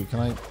about you? Can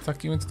I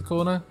tuck you into the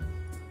corner?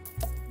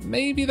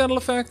 Maybe that'll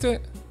affect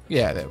it.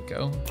 Yeah, there we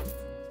go.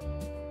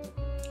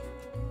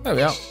 There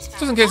we are.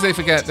 Just in case they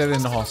forget they're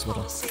in the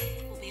hospital.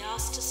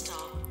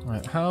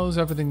 Right, how's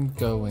everything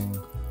going?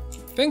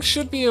 Things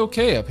should be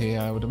okay up here,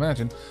 I would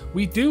imagine.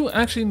 We do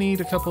actually need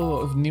a couple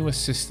of new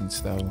assistants,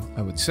 though,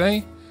 I would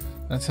say.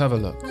 Let's have a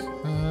look.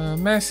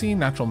 Messy,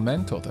 natural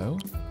mentor, though.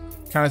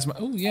 Charisma.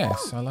 Oh,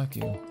 yes, I like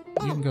you.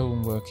 You can go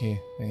and work here.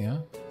 There you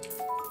are.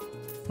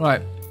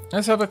 Right,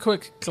 let's have a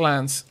quick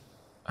glance.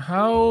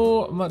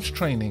 How much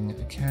training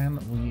can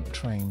we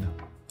train?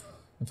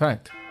 In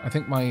fact, I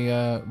think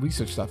my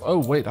research stuff... Oh,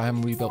 wait, I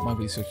haven't rebuilt my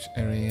research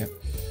area yet.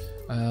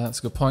 That's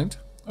a good point.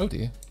 Oh,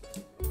 dear.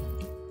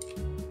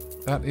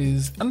 That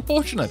is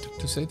unfortunate,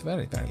 to say the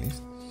very, very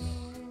least.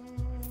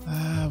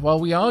 Well,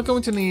 we are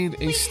going to need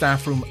a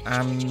staff room,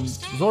 and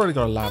we've already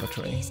got a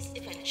laboratory.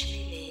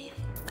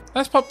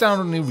 Let's pop down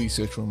a new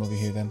research room over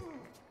here, then.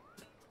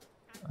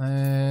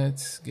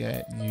 Let's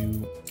get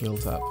you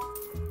built up.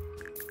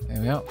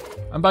 There we are.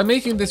 And by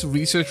making this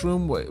research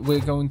room, we're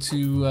going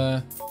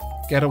to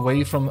get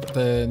away from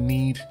the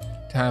need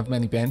to have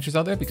many benches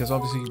out there, because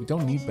obviously we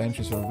don't need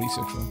benches for a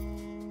research room.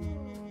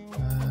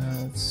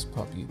 Let's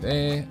pop you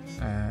there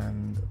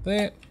and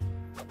there.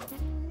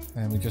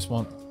 And we just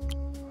want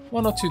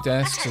 1 or 2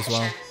 desks as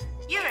well.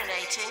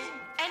 Urinating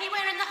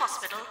anywhere in the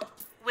hospital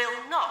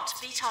will not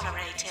be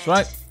tolerated. That's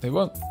right, they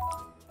won't.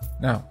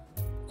 Now,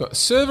 we've got a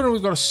server and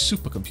we've got a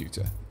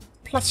supercomputer.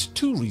 Plus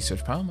 2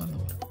 research power, my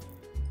lord.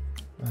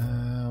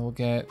 We'll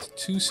get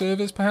 2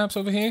 servers perhaps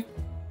over here.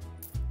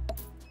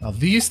 Now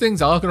these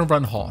things are going to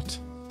run hot.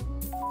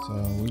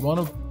 So we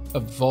want to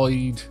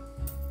avoid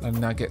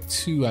and not get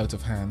too out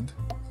of hand.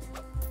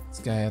 Let's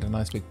get a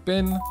nice big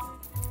bin.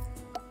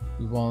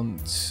 We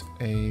want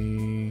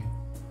a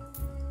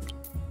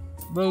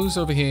rose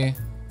over here.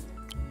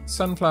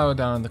 Sunflower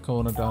down in the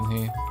corner down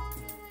here.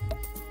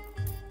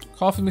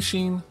 Coffee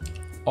machine,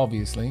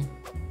 obviously.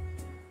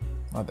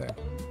 Right there.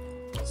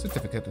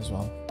 Certificate as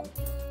well.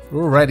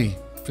 We're already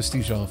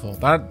prestige level 4.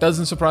 That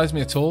doesn't surprise me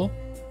at all.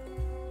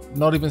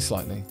 Not even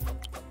slightly.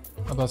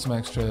 How about some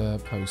extra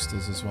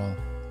posters as well?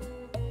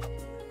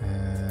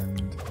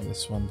 And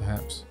this one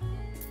perhaps.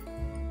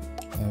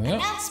 There we go.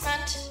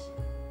 Announcement.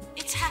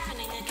 It's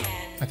happening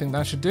again. I think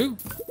that should do.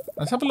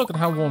 Let's have a look at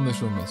how warm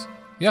this room is.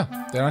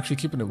 Yeah, they're actually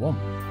keeping it warm.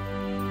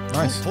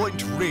 Nice.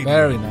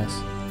 Very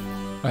nice.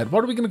 Right,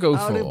 what are we going to go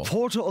for? Our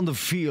reporter on the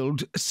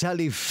field,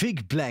 Sally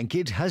Fig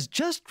Blanket, has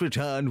just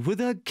returned with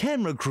her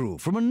camera crew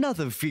from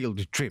another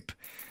field trip.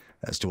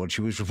 As to what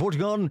she was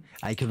reporting on,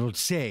 I cannot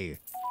say.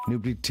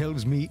 Nobody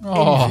tells me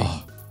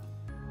anything.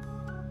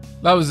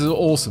 That was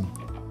awesome.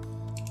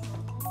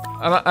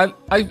 And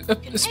I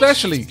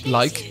especially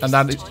like, and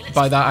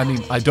by that I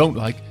mean I don't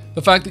like,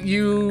 the fact that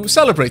you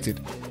celebrated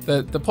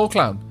that the poor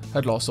clown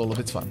had lost all of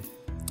its fun.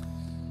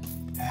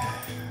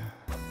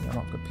 We're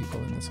not good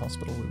people in this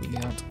hospital, we really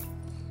aren't.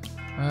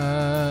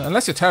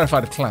 Unless you're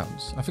terrified of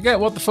clowns. I forget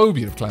what the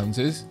phobia of clowns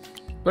is.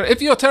 But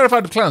if you're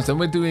terrified of clowns, then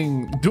we're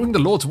doing the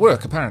Lord's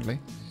work, apparently.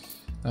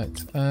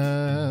 Right,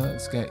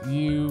 let's get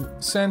you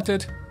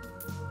centered.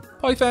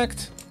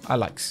 Perfect. I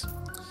likes.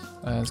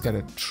 Let's get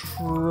a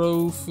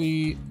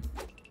trophy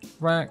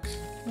rack.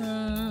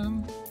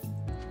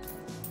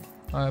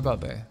 Right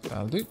about there.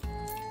 That'll do.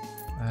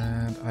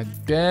 And I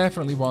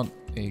definitely want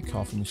a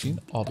coffee machine,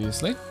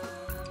 obviously.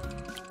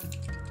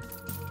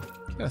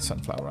 Get a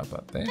sunflower right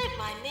about there. Don't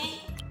mind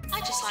me. I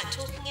just like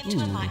talking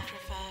into a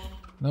microphone.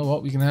 You know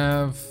what? We can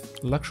have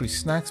luxury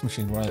snacks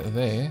machine right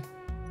there.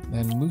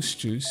 Then moose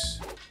juice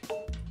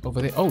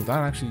over there. Oh, that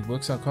actually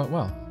works out quite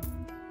well.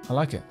 I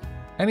like it.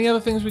 Any other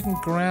things we can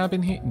grab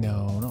in here?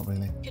 No, not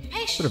really.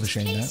 Bit of a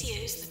shame that.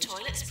 Use the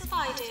toilets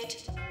provided.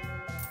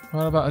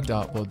 What about a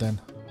dartboard then?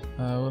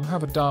 We'll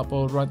have a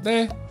dartboard right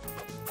there.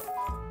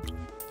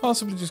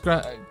 Possibly just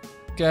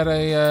get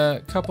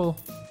a couple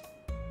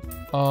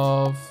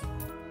of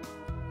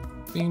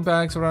bean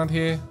bags around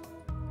here.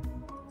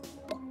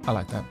 I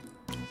like that.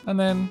 And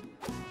then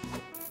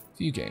a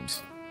few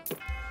games.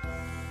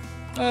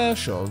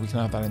 Sure, we can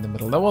have that in the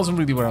middle. That wasn't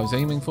really where I was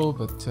aiming for,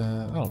 but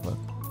that'll work.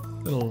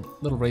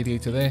 Little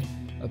radiator there.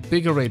 A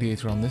bigger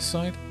radiator on this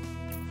side.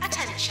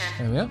 Attention.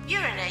 There we are.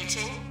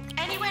 Urinating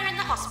anywhere in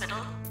the hospital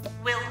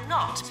will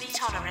not be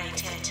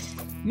tolerated.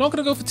 Not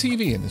going to go for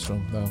TV in this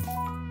room, though.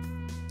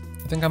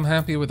 I think I'm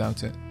happier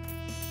without it.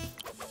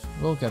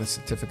 We'll get a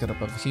certificate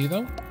up over here,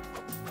 though.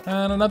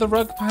 And another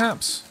rug,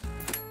 perhaps.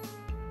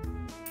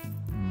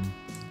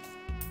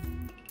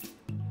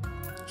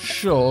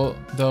 Sure,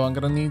 though I'm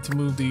going to need to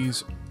move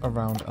these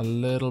around a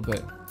little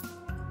bit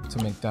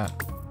to make that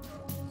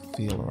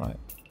feel right.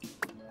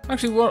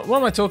 Actually, what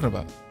am I talking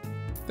about?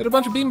 They're a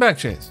bunch of beanbag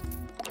chairs.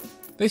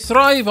 They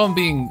thrive on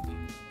being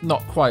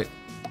not quite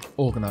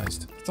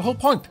organized. It's the whole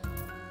point.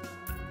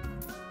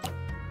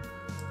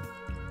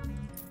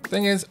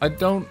 Thing is, I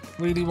don't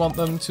really want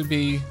them to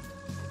be...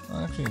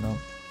 Actually, no.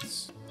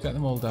 Let's get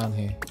them all down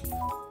here.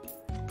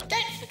 Don't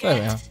forget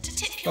There we are. to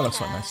tip That your looks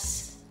quite nurse.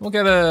 nice. We'll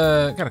get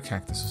a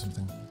cactus or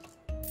something.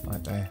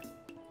 Right there.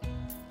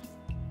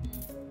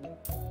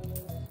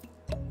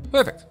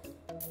 Perfect.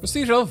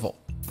 Prestige level 4.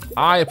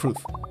 I approve.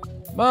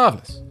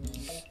 Marvellous.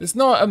 It's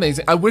not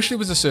amazing. I wish there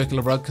was a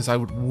circular rug because I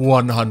would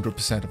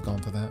 100% have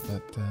gone for that,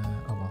 but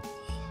oh well.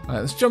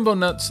 Alright, let's jumbo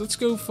nuts. Let's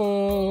go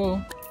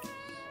for...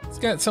 Let's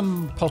get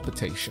some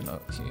palpitation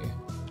up here.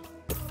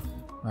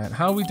 Alright,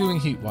 how are we doing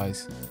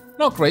heat-wise?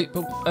 Not great,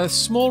 but a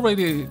small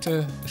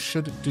radiator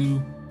should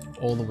do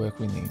all the work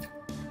we need.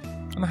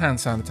 And a hand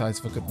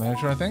sanitizer for good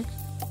measure, I think.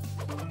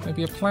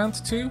 Maybe a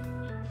plant too?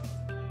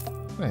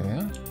 There we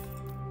are.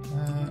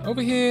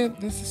 Over here,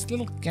 there's this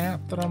little gap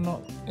that I'm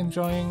not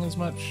enjoying as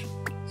much.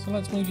 So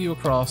let's move you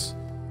across.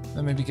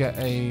 And maybe get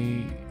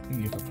a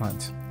yucca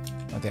plant.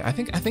 Right there. I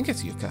think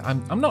it's yucca.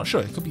 I'm not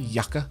sure. It could be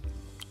yucca.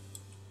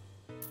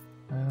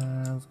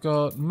 We've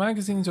got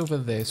magazines over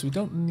there, so we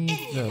don't need In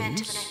the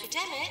event of those. an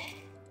epidemic,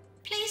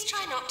 please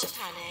try not to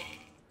panic.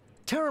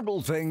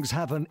 Terrible things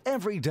happen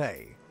every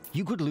day.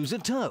 You could lose a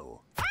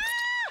toe.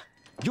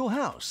 Your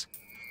house.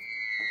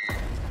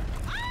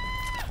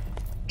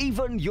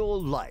 Even your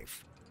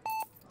life.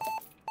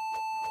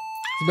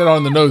 It's a bit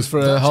on the nose for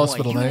a That's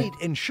hospital, why you mate.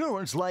 need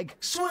insurance like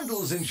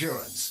Swindles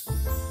Insurance.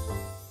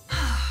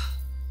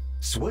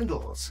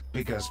 Swindles,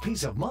 because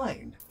peace of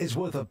mind is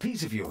worth a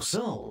piece of your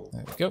soul.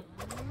 There we go.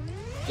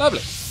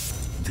 Lovely.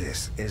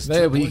 This is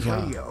There we Two-Point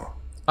go. Radio.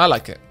 I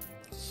like it.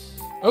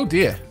 Oh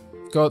dear.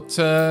 Got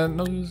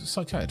no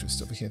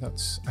psychiatrist over here.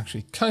 That's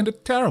actually kind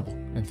of terrible,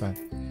 in fact.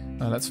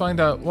 Now let's find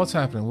out what's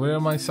happening. Where are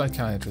my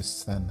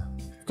psychiatrists then?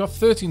 Got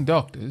 13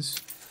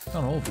 doctors.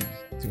 Can't all be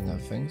doing other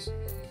things.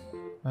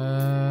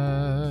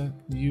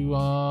 You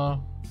are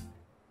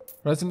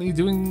presently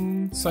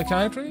doing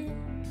psychiatry?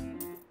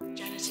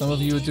 Some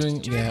of you are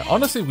doing... Yeah,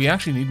 honestly, we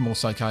actually need more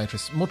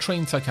psychiatrists. More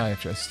trained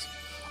psychiatrists.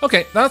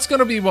 Okay, that's going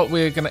to be what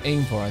we're going to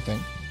aim for, I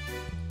think.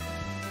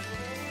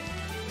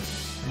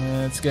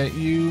 Let's get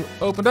you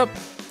opened up.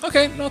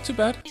 Okay, not too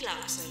bad.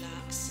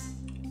 Relax.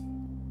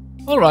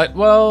 Alright,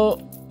 well,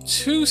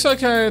 2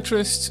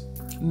 psychiatrists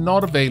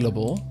not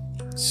available.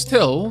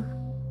 Still,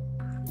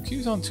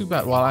 queues aren't too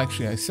bad. Well,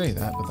 actually, I say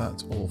that, but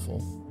that's awful.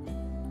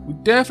 We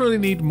definitely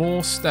need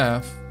more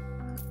staff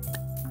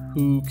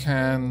who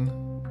can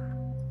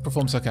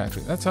perform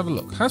psychiatry. Let's have a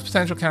look. Has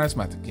potential,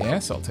 charismatic.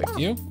 Yes, I'll take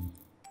you.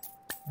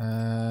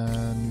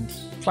 And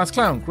class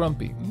clown,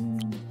 grumpy.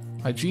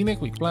 Hygienic,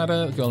 weak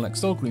bladder, girl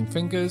next door, green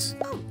fingers.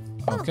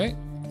 Okay.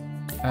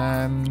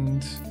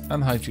 And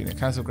unhygienic,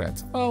 has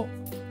regrets. Well,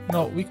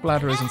 no, weak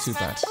bladder isn't too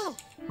bad.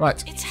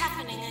 Right. It's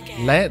happening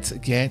again. Let's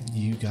get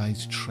you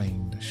guys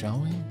trained,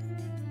 shall we?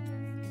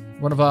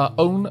 One of our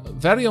own,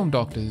 very own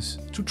doctors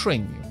to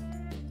train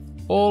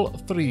you. All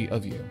 3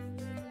 of you.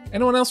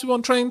 Anyone else we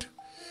want trained?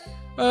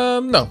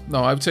 No,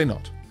 I would say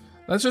not.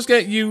 Let's just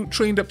get you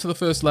trained up to the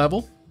 1st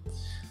level.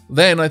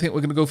 Then I think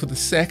we're going to go for the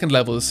 2nd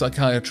level of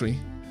psychiatry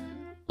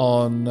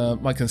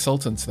on my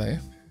consultants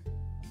there.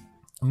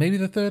 Maybe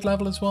the 3rd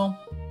level as well.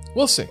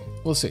 We'll see.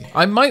 We'll see.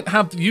 I might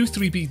have you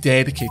 3 be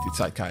dedicated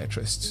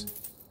psychiatrists.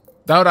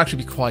 That would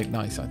actually be quite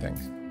nice, I think.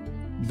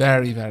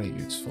 Very, very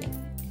useful.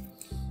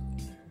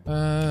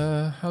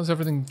 How's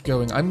everything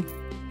going? I'm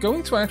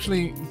going to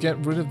actually get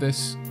rid of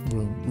this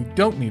room. We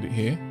don't need it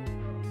here.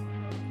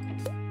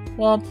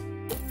 Womp.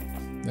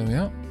 There we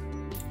are.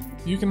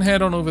 You can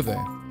head on over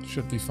there.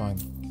 Should be fine.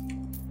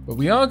 But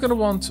we are going to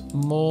want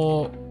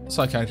more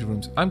psychiatry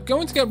rooms. I'm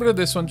going to get rid of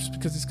this one just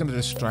because it's going to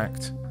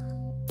distract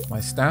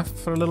my staff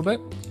for a little bit.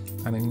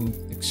 And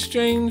in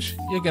exchange,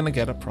 you're going to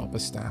get a proper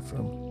staff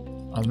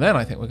room. And then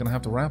I think we're going to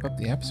have to wrap up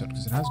the episode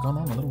because it has gone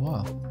on a little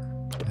while.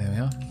 There we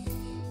are.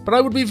 But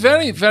I would be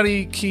very,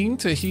 very keen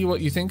to hear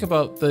what you think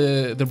about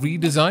the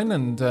redesign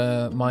and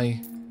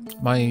my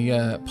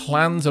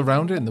plans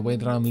around it and the way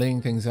that I'm laying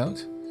things out.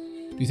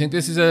 Do you think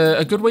this is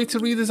a good way to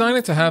redesign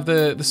it, to have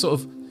the sort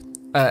of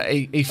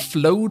a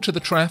flow to the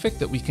traffic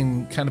that we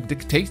can kind of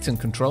dictate and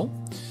control?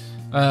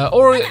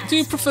 Or do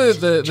you prefer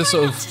the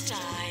sort of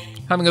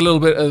having a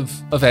little bit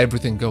of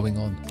everything going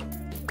on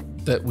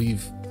that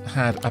we've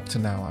had up to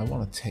now? I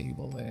want a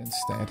table there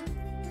instead.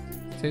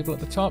 Table at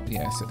the top?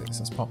 Yes, it is.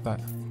 Let's pop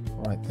that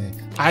right there.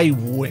 I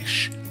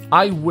wish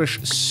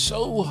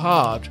so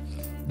hard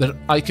that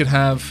I could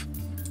have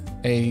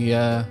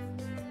a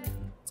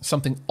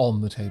something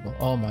on the table.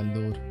 Oh my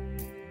lord,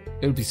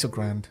 it would be so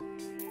grand.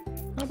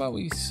 How about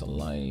we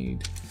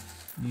slide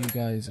you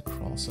guys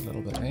across a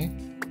little bit, eh?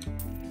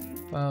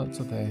 About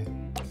to there.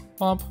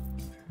 Pop,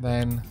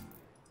 then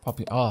pop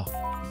you. Ah,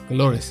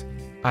 glorious.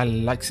 I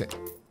likes it.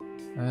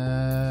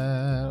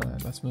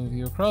 Right, let's move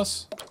you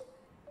across.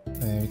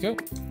 There we go.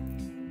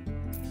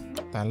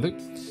 That'll do.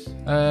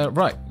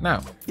 Right,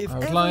 now, If I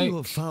would ever like... you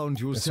have found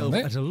yourself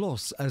at a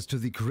loss as to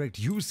the correct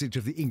usage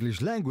of the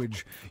English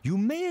language, you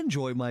may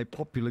enjoy my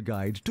popular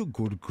guide to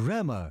good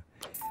grammar.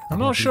 I'm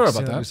not sure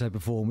about that. I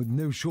perform with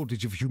no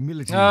shortage of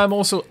humility. I'm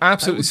also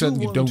absolutely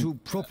certain you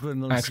don't proper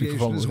actually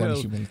perform with any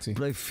humility.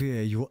 But I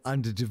fear your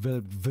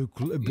underdeveloped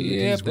vocal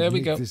abilities Yep, there would we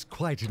make go. this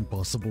quite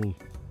impossible.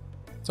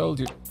 Told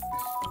you.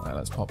 Right,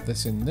 let's pop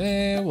this in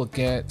there. We'll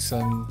get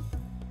some...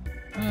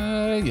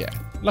 yeah.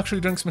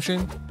 Luxury drinks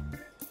machine.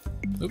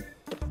 Oop.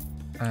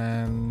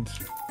 And...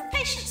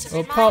 Patients are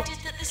we'll pop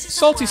reminded that This is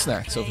salty a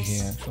snacks over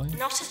workplace, here, actually.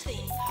 not a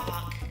theme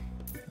park.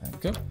 There we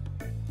go.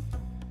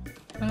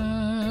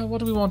 What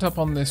do we want up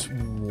on this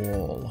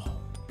wall?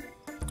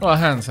 Well,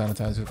 hand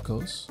sanitizer, of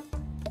course.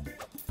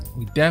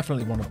 We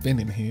definitely want a bin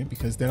in here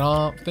because there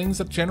are things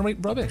that generate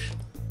rubbish.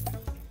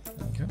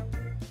 There we go.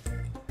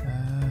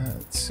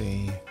 Let's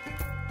see.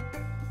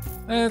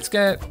 Let's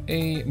get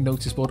a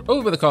notice board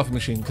over the coffee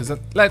machine because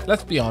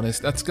let's be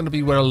honest, that's going to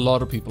be where a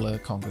lot of people are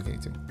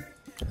congregating.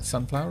 A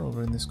sunflower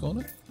over in this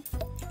corner.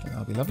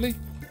 That'll be lovely.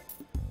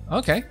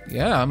 Okay,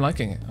 yeah, I'm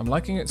liking it. I'm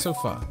liking it so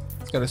far.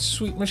 It's got a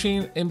sweet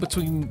machine in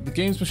between the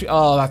games machine.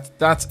 Oh,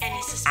 that's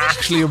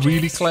actually a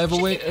really clever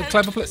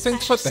thing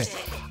to put there.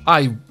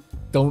 I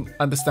don't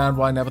understand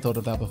why I never thought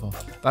of that before.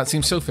 That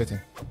seems so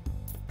fitting.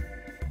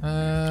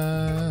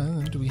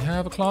 Do we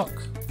have a clock?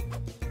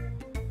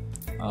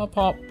 I'll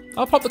pop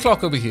the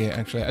clock over here.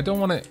 Actually, I don't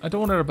want it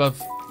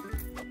above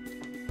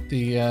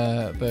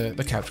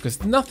the couch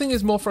because nothing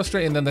is more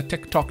frustrating than the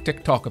tick tock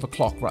of a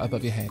clock right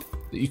above your head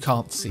that you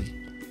can't see.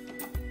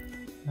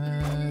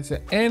 Is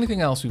there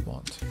anything else we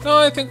want? No,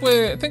 I think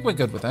we're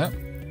good with that.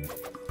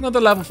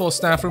 Another level 4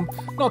 staff room.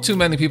 Not too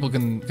many people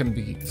can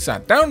be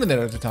sat down in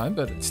there at a time,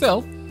 but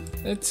still,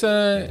 it's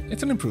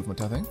an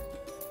improvement, I think.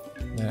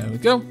 There we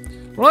go.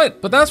 Right,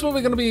 but that's what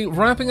we're going to be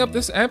wrapping up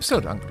this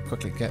episode. I'm going to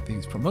quickly get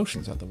these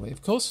promotions out of the way,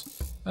 of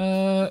course.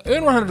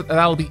 Earn 100,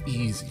 that'll be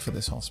easy for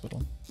this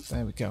hospital.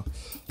 There we go.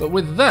 But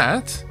with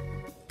that,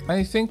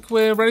 I think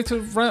we're ready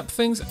to wrap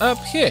things up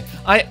here.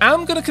 I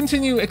am going to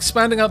continue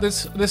expanding out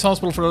this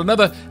hospital for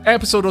another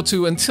episode or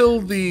two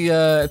until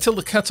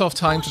the cutoff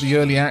time for the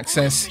early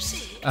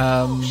access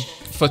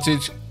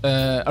footage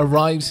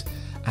arrives.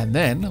 And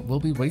then we'll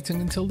be waiting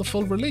until the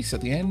full release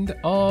at the end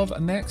of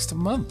next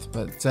month.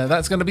 But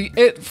that's going to be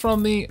it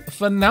from me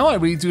for now. I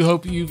really do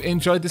hope you've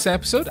enjoyed this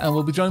episode and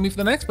will be joining me for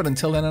the next. But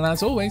until then, and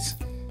as always,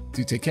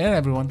 do take care,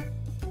 everyone.